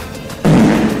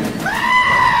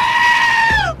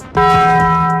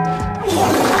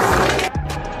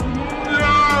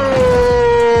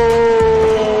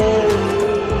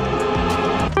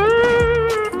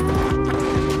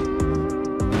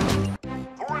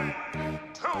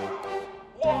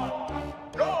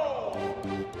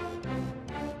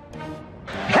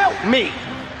 Help me!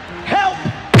 Help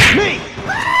me!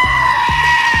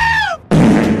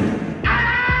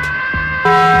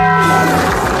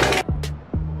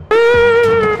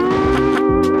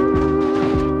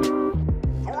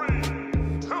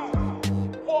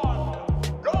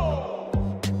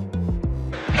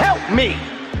 Help me!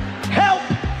 Help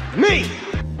me!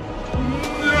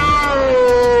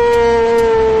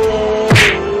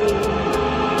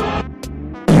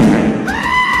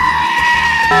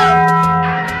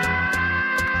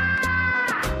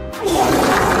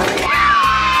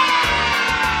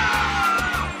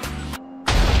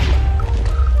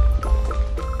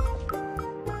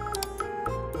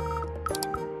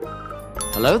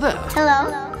 Hello there. Hello?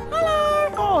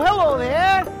 Oh, hello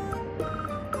there!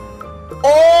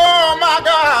 Oh my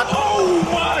God! Oh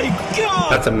my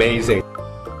God! That's amazing.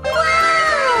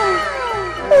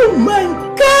 Oh my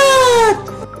God!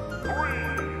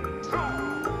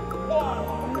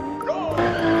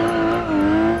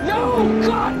 No!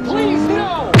 God, please,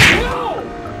 no! No!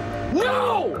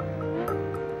 No!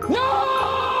 No!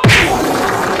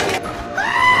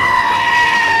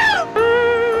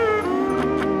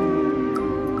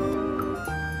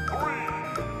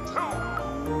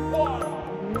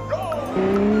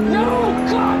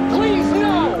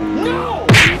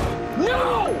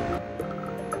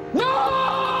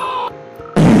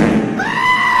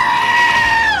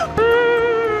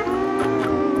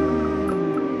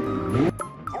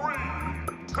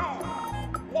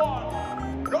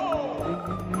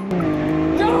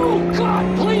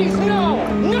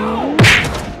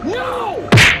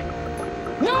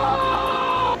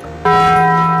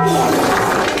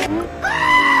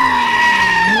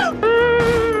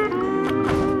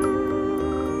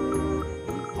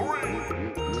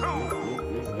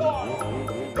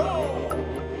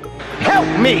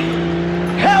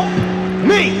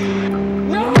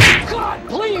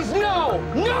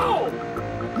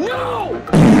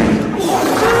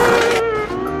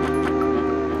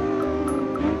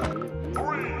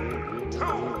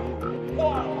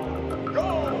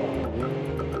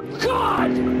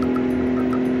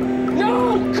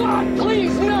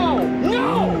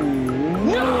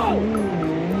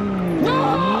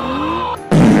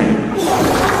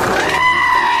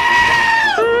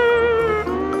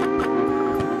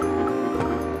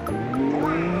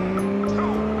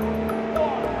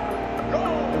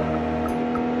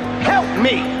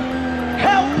 me!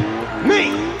 Help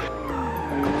me!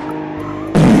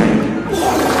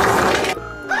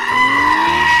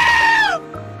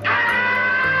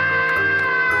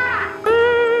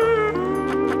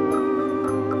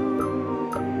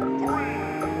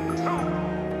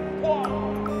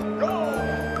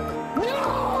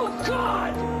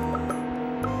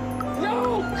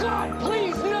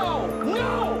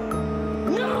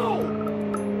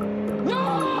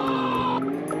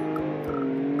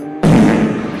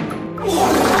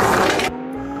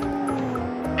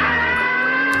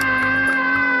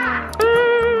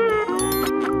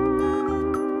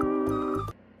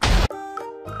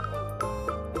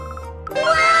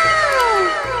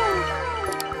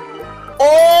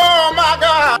 Oh my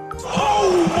God!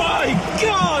 Oh my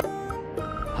God!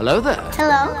 Hello there.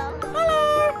 Hello?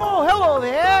 Oh, hello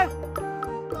there!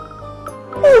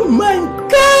 Oh my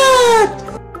God!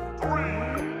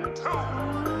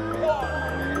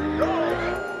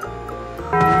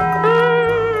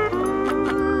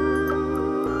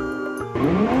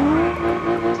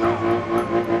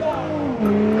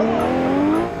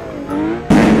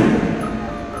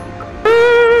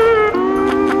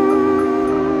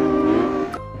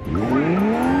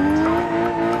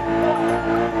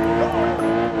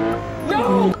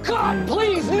 No! God,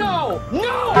 please, no!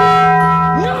 No!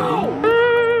 No!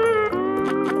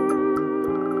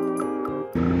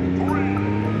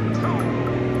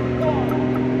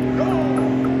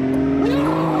 No,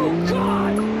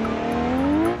 God!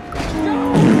 No,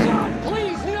 God,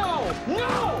 please, no!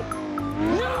 No!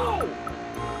 No!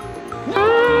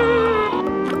 No!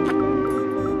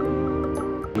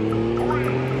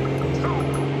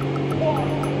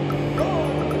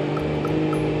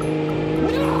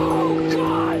 No,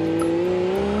 God!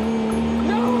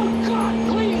 No, God,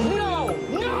 please, no!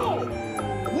 No!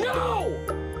 No!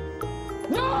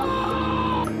 No!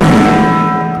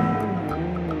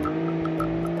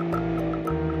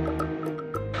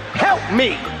 Help me!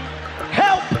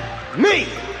 Help me!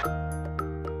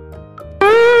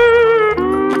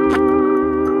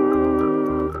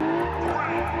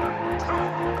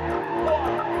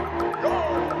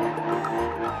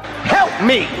 Help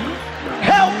me!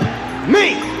 Help me!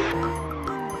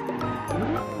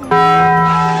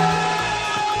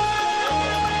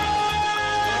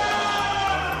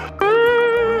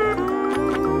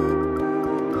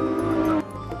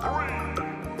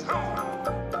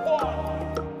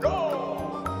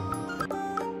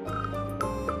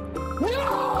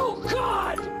 No,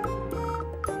 God!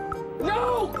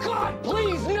 No, God,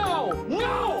 please, no!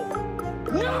 No!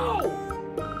 No!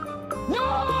 No!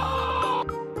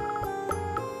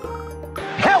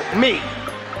 Help me!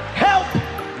 Help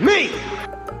me!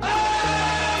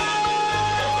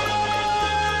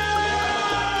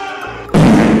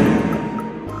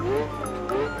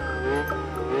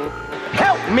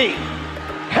 Help me!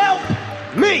 Help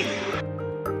me!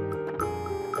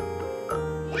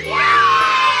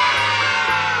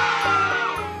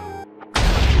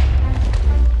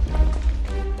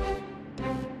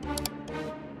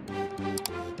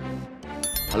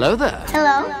 Hello there.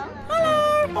 Hello?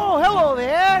 Oh, hello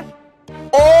there!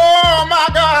 Oh my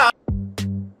God!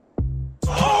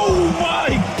 Oh my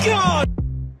God!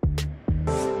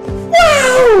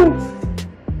 Wow!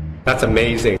 That's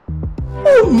amazing.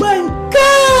 Oh my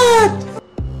God!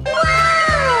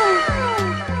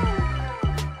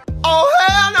 Oh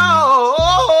hell no!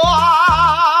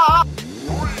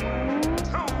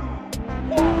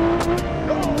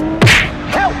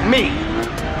 Help me!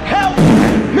 Help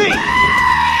me!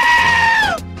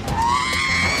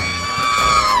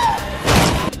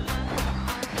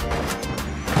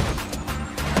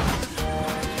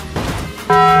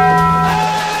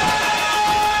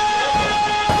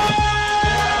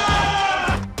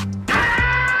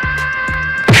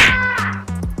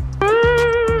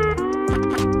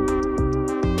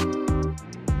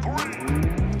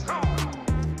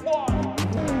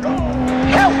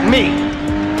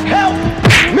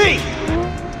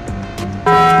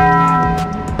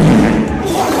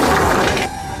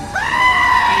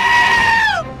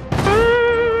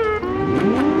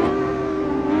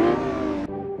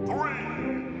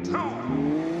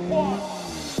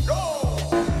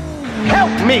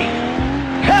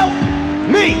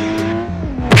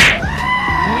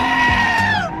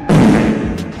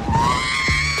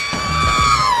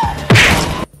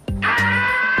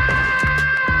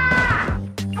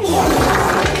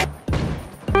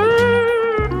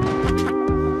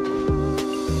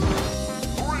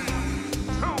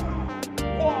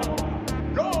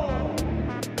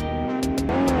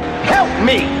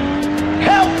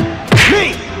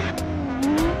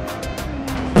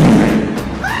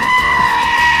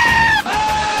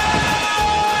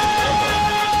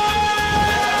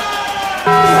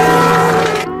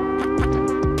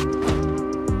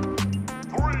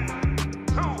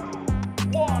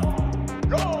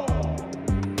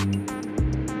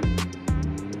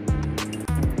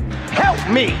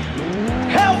 me!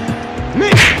 Help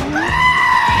me!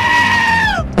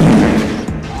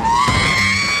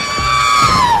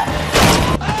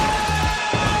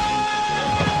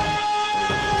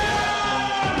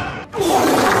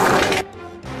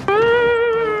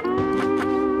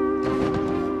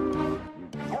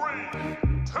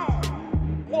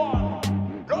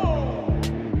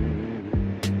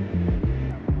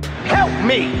 Help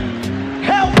me!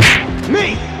 Help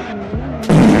me!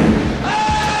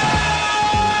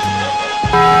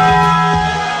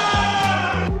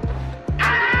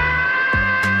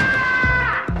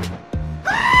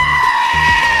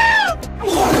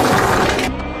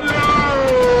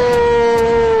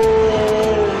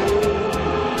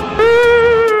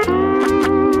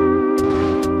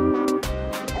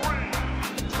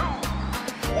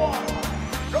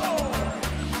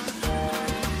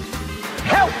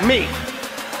 Help me!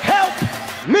 Help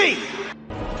me!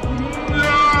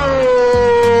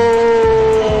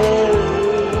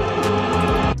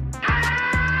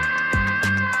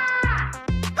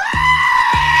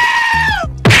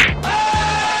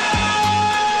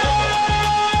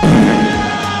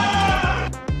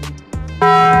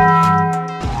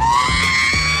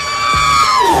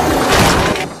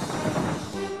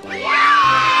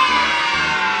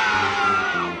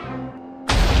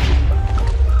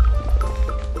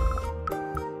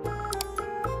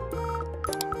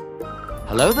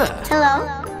 Hello there. Hello.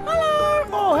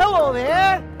 Oh, hello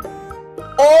there!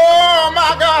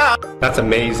 That's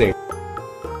amazing.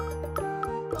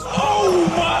 Oh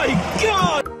my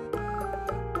god!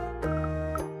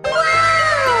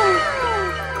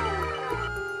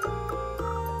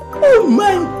 Oh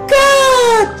my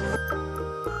god!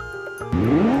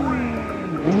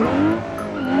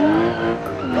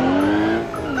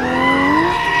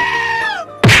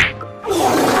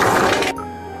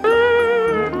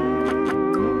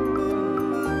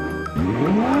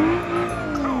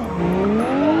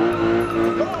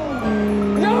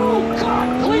 No! God,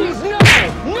 please, no!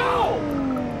 No!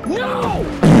 No!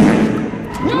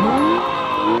 No!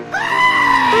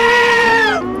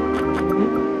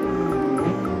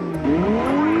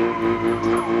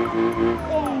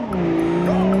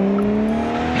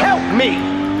 Help me!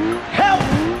 Help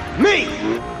me!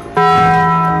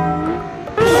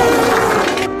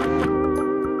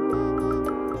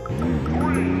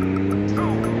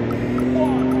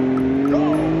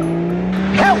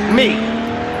 Help me!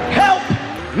 Help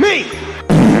me!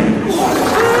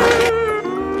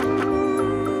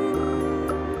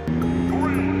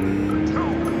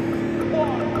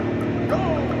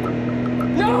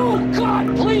 No! God,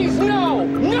 please, no!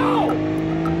 No!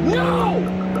 No!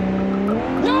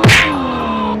 No!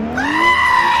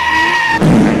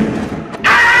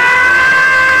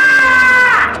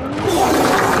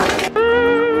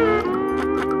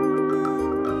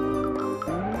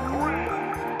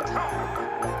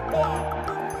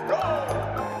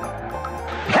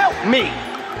 Help me!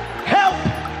 Help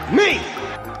me!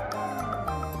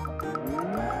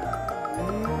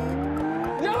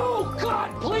 No! God,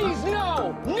 please,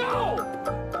 no! No!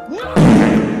 No!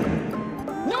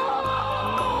 No!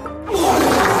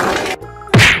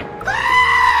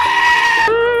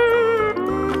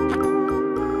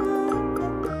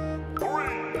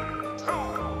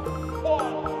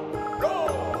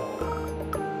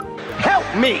 Help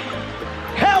me!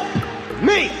 Help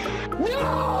me!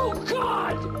 No!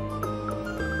 God!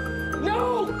 No!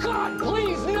 God,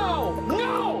 please, no!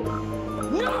 No!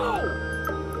 No!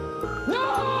 No!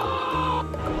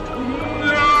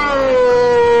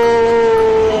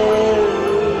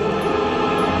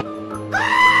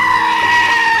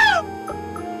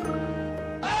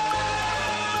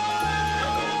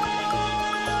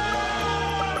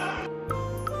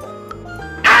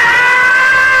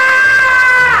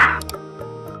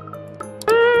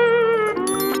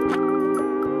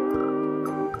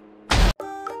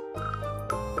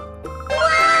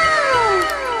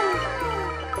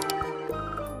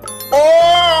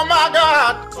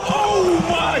 Oh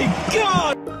my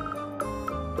god!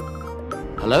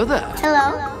 Hello there. Hello.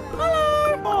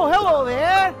 Oh, hello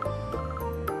there!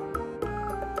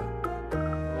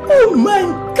 Oh my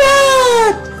god!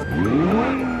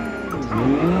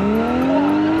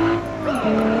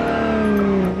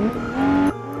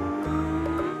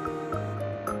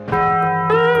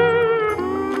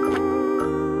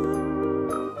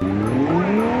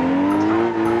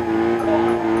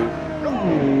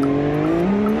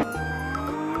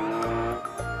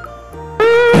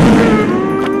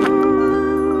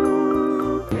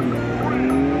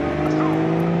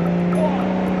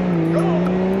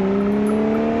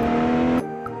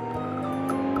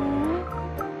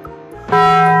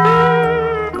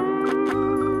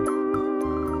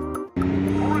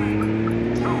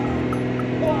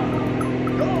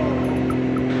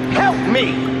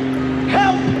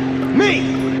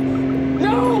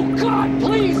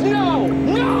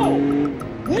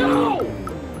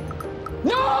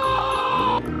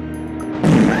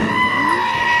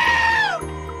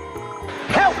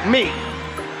 me!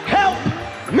 Help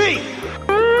me!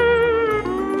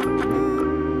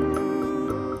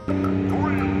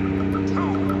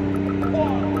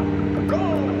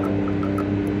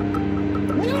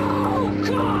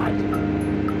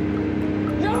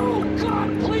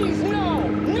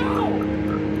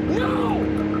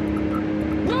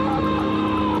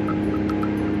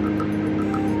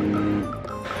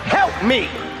 Help me!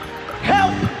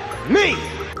 Help me!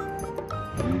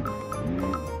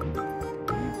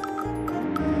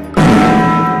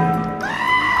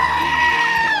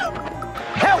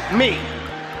 Help me!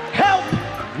 Help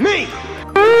me!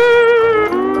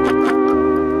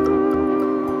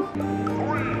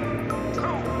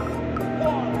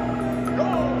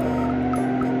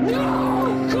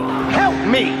 Help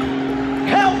me!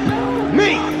 Help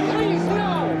me! Please,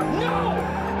 no! No!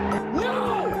 No!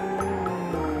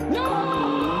 No!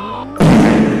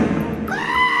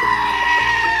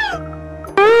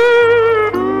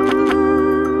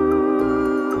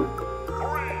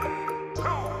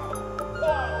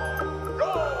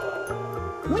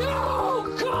 No,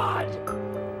 God!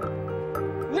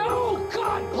 No,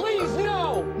 God, please,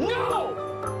 no! No!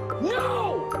 No!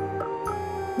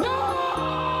 No!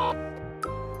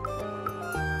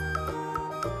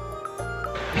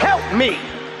 Help me!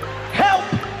 Help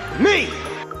me!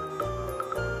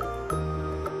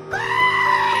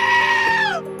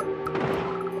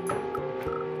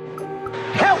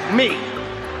 Help me!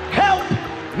 Help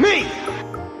me!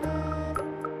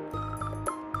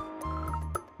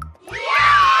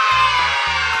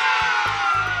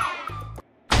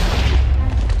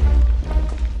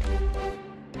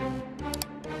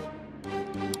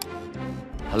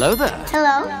 Hello there.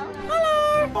 Hello?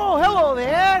 Oh, hello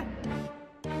there!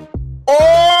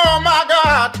 Oh my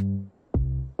God!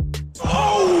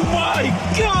 Oh my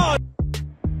God!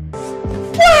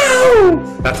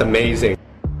 Wow! That's amazing.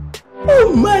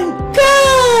 Oh my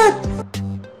God!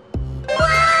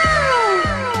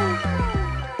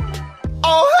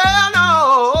 Oh hell no!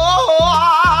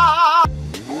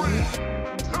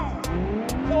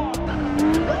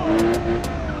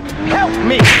 Help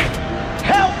me!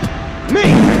 Help me!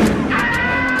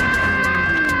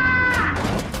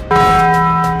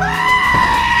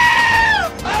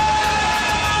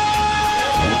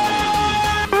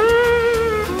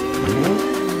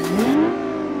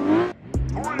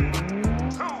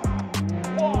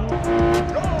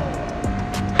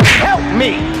 Help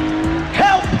me!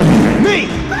 Help me!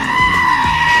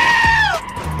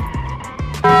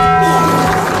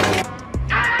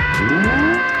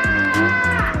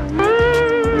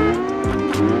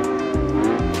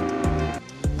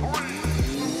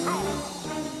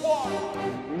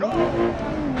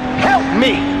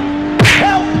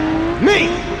 Help me!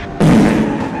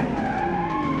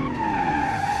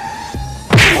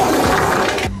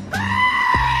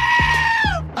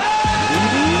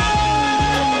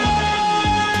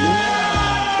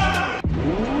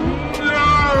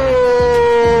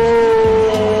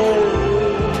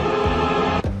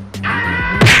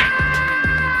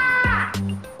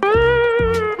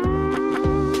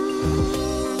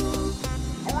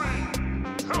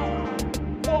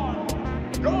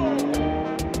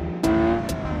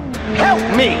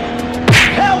 Help me!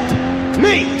 Help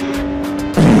me!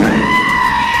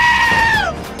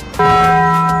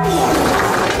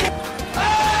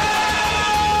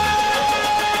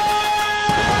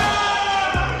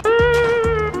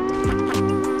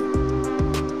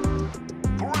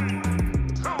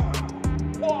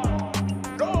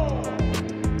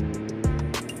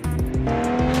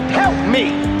 Help me!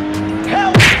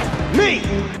 Help me!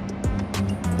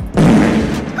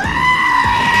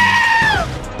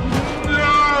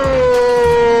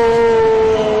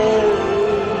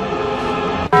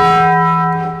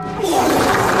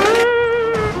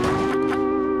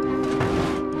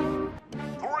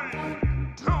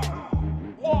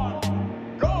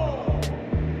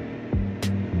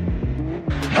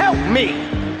 Help me! Help me!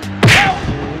 Help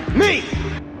me!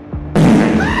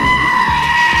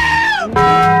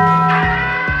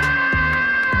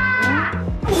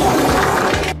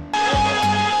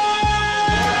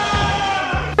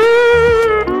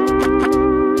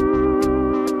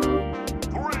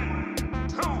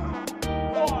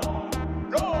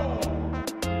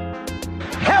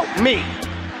 Help me!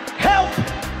 Help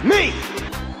me!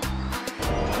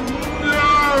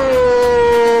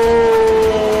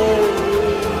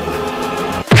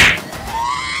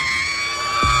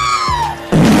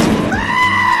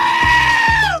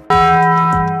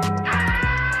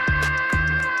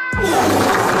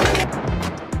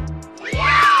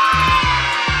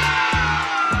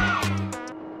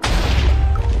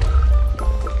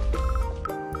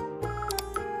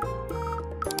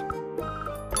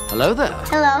 Hello there.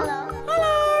 Hello.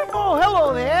 Oh,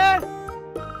 hello there.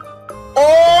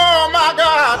 Oh my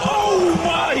God! Oh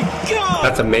my God!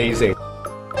 That's amazing.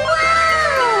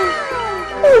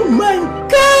 Oh my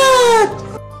God!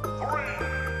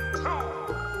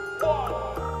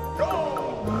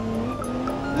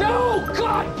 No!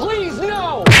 God, please,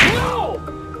 no! No!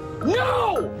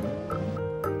 No!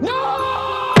 No!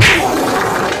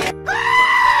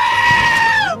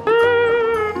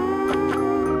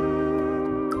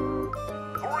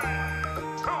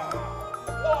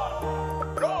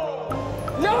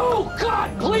 No! God,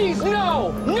 please,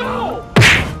 no! No!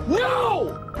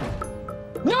 No!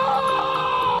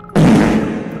 No!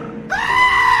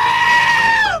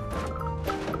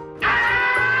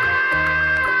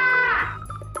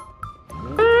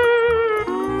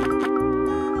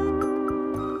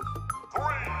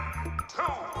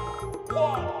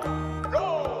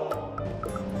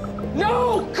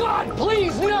 No! God,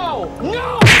 please, no!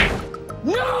 No!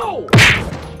 No!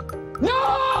 No!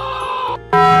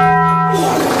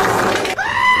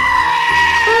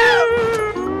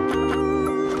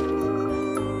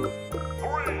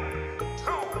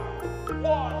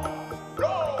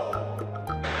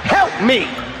 Help me!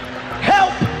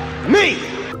 Help me!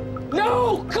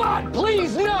 No! God,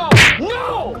 please, no!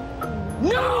 No!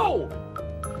 No!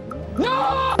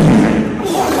 No!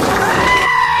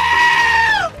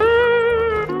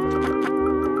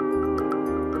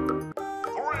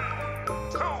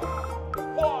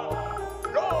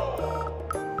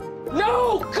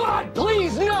 No! God,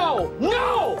 please, no!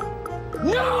 No!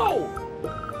 No!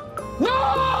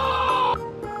 No!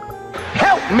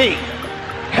 Help me!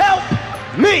 Help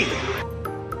me!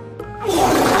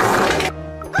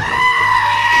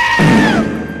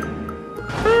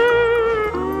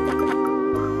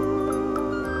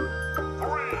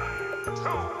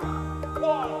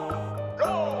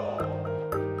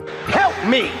 Help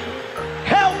me!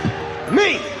 Help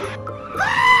me!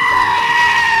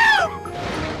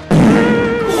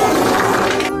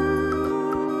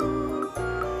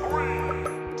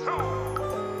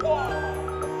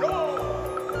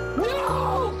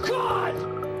 No! God!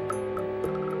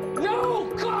 No!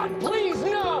 God, please,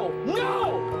 no!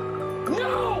 No!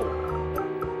 No!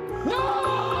 No!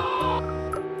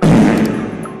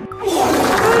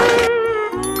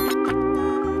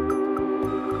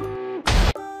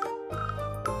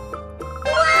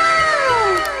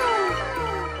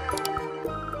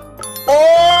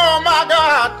 Oh my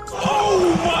God! Oh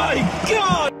my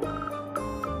God!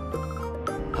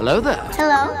 Hello there.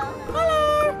 Hello.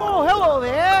 Oh, hello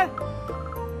there.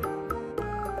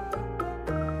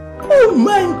 Oh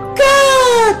my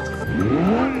God!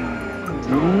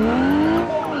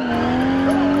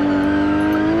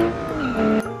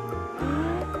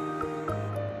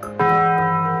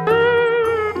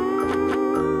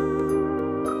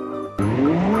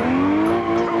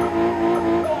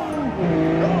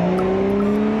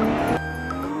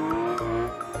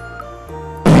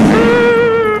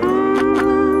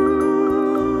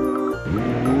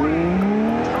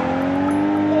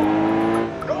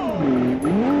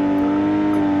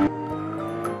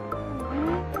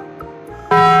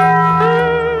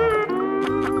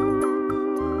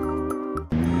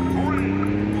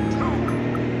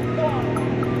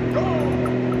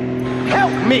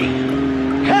 Help me!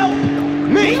 Help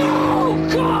me! No!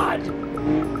 God!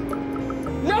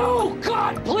 No!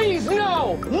 God, please,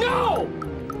 no! No!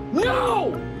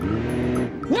 No!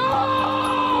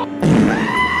 No!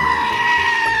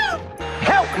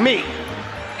 Help me!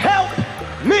 Help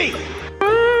me!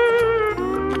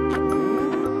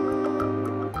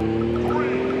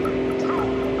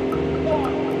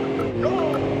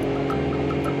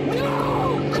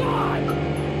 No! God!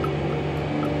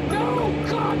 No!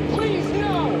 God, please,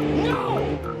 no! No!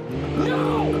 No!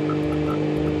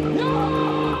 No!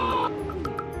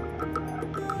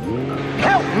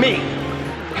 Help me!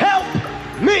 Help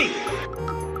me!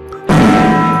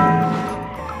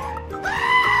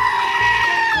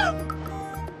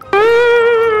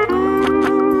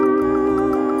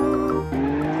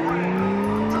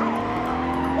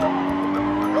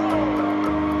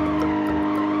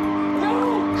 No!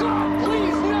 God,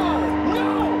 please, no! No!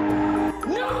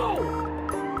 No!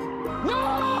 No!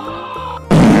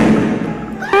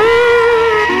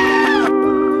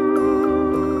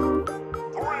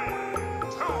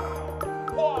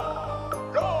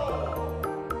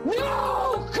 No!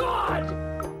 God!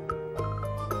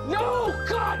 No!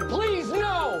 God, please,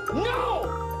 no! No!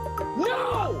 No!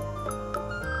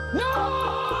 No!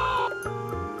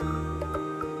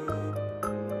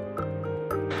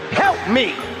 Help me!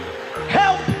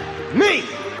 Help me!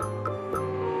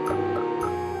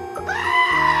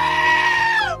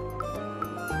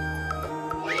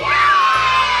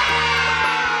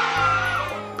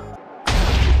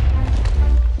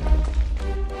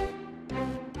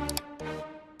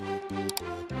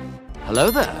 Hello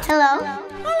there. Hello?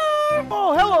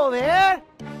 Oh, hello there.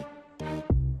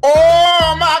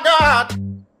 Oh my God!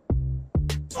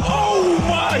 Oh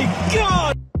my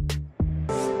God!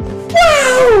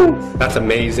 Wow! That's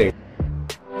amazing.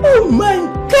 Oh my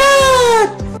God!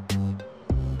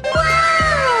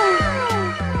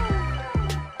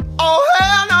 Oh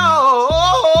hell no!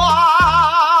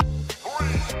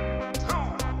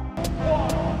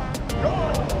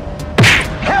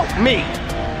 Help me!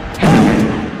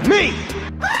 Help me!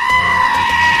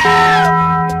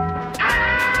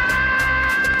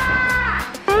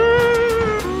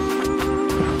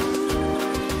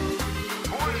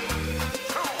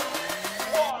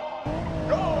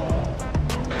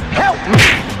 Help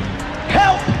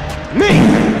me!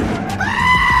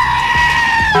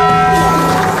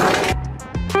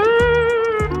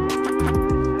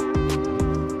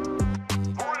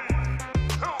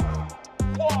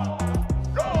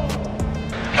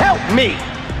 Help me!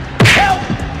 Help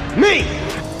me!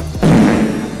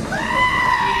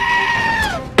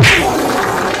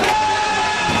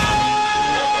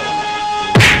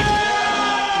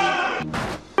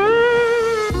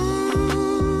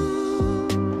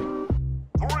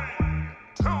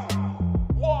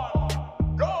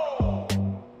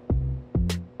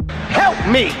 Help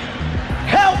me! Help me!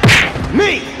 Help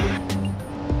me!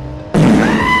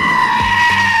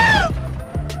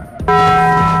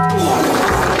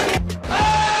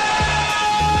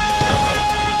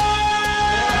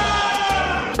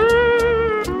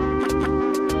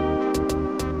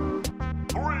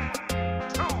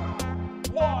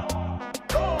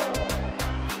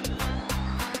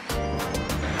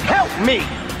 Help me!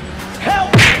 Help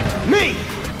me!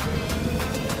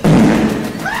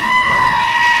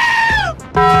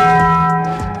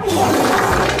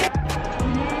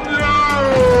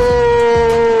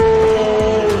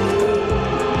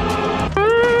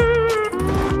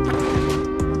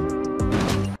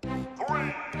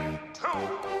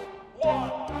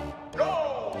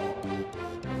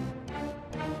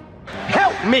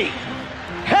 Help me!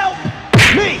 Help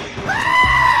me!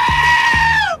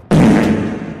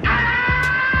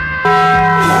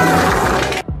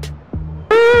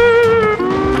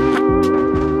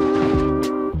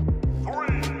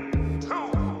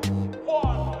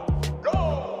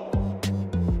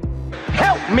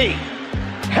 Help me!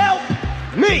 Help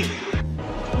me!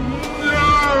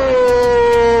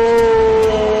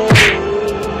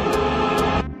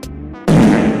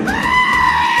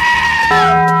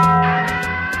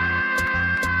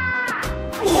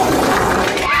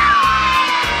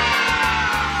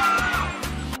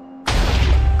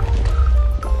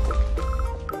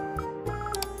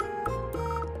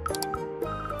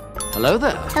 Hello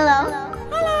there. Hello?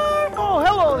 Oh,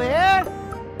 hello there.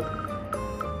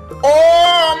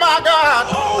 Oh my God!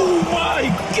 Oh my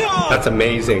God! That's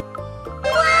amazing.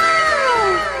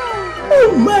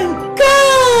 Oh my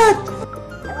God!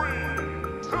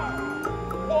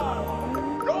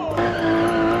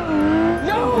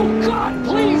 No! God,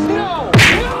 please, no!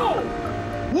 No!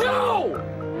 No!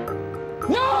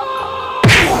 No!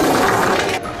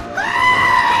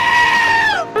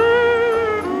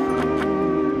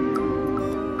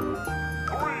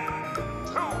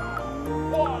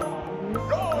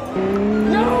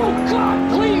 No! God,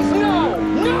 please, no!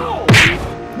 No!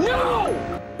 No!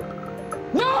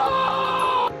 No!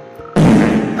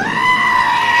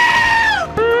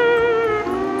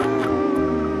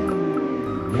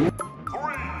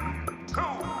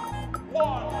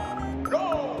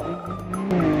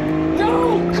 No!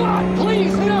 God,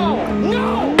 please, no!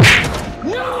 No!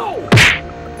 No!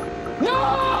 No!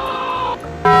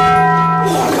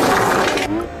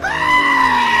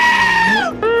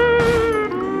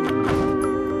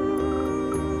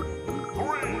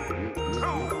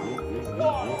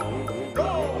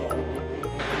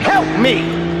 Help me!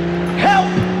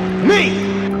 Help me!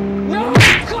 No!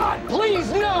 God,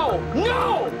 please, no!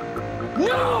 No!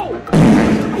 No!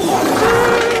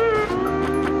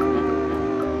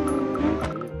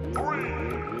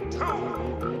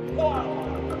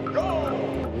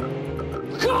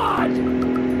 God!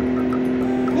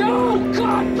 No!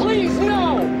 God, please,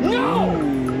 no! No!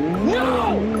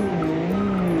 No!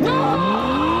 No!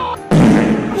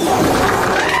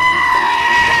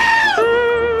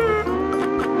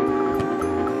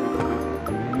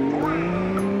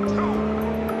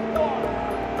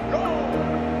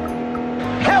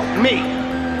 Help me!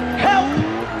 Help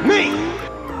me!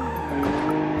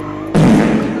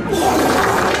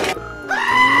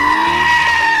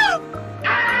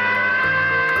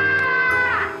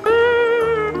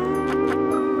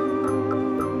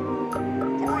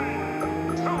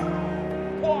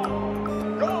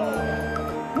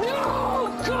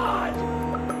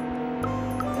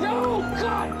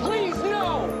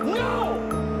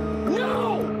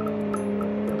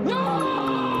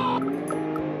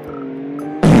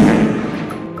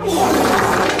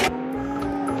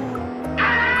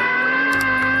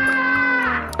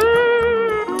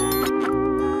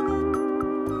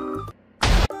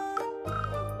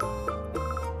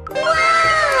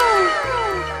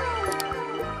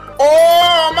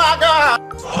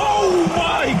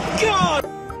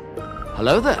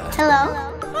 Hello there.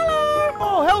 Hello?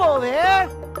 Oh, hello there.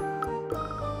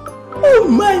 Oh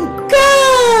my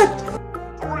God!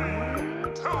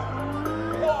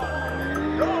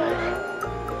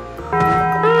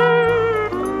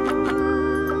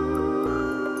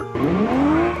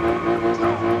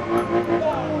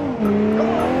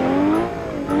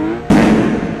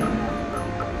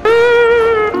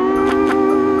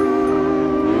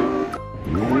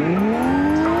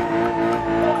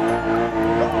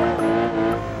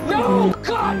 No!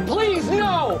 God, please,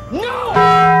 no! No!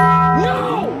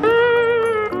 No!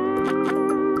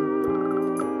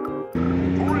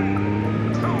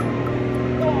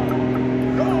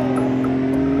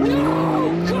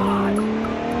 No, God!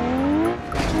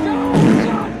 No,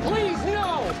 God, please, no!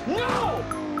 No!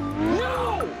 No!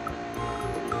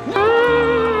 No!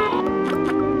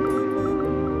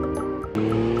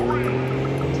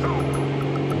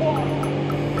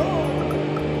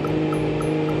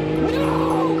 No,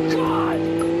 God!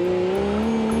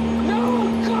 No,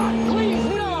 God, please,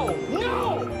 no! No!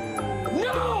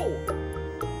 No!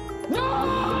 No!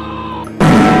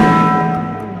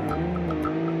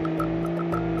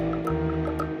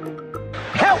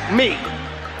 Help me!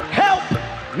 Help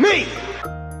me!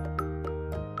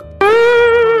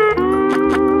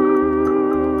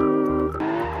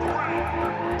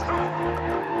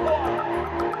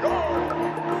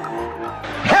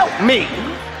 Help me!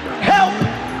 Help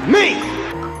me!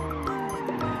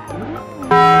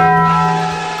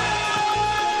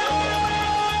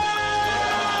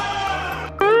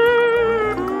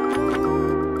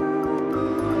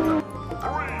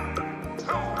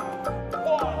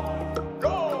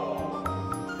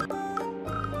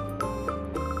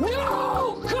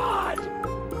 No, God!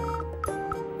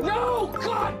 No,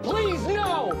 God, please,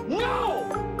 no! No!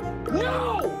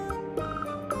 No!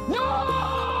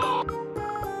 No!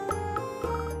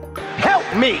 Help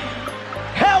me!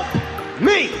 Help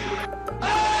me!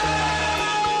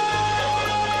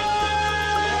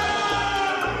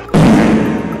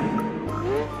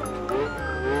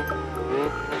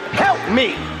 Help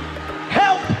me!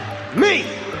 Help me!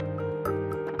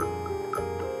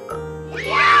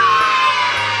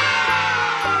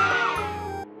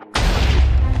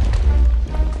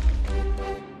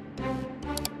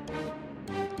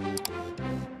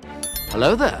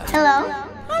 Hello there. Hello?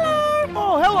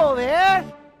 Oh, hello there.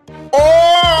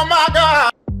 Oh my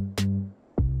God!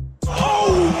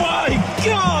 Oh my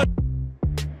God!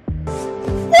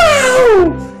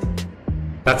 Wow!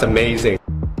 That's amazing.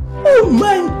 Oh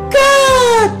my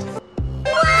God!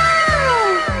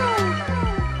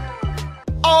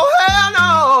 Oh hell no!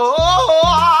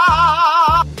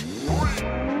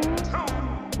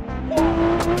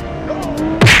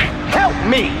 Help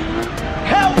me!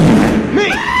 Help me!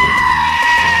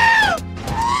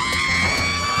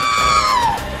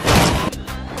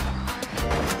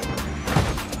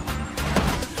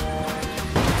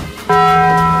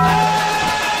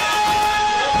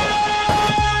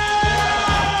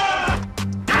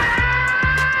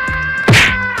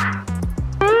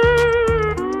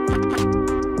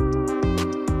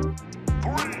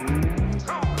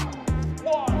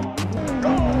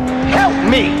 Help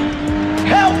me!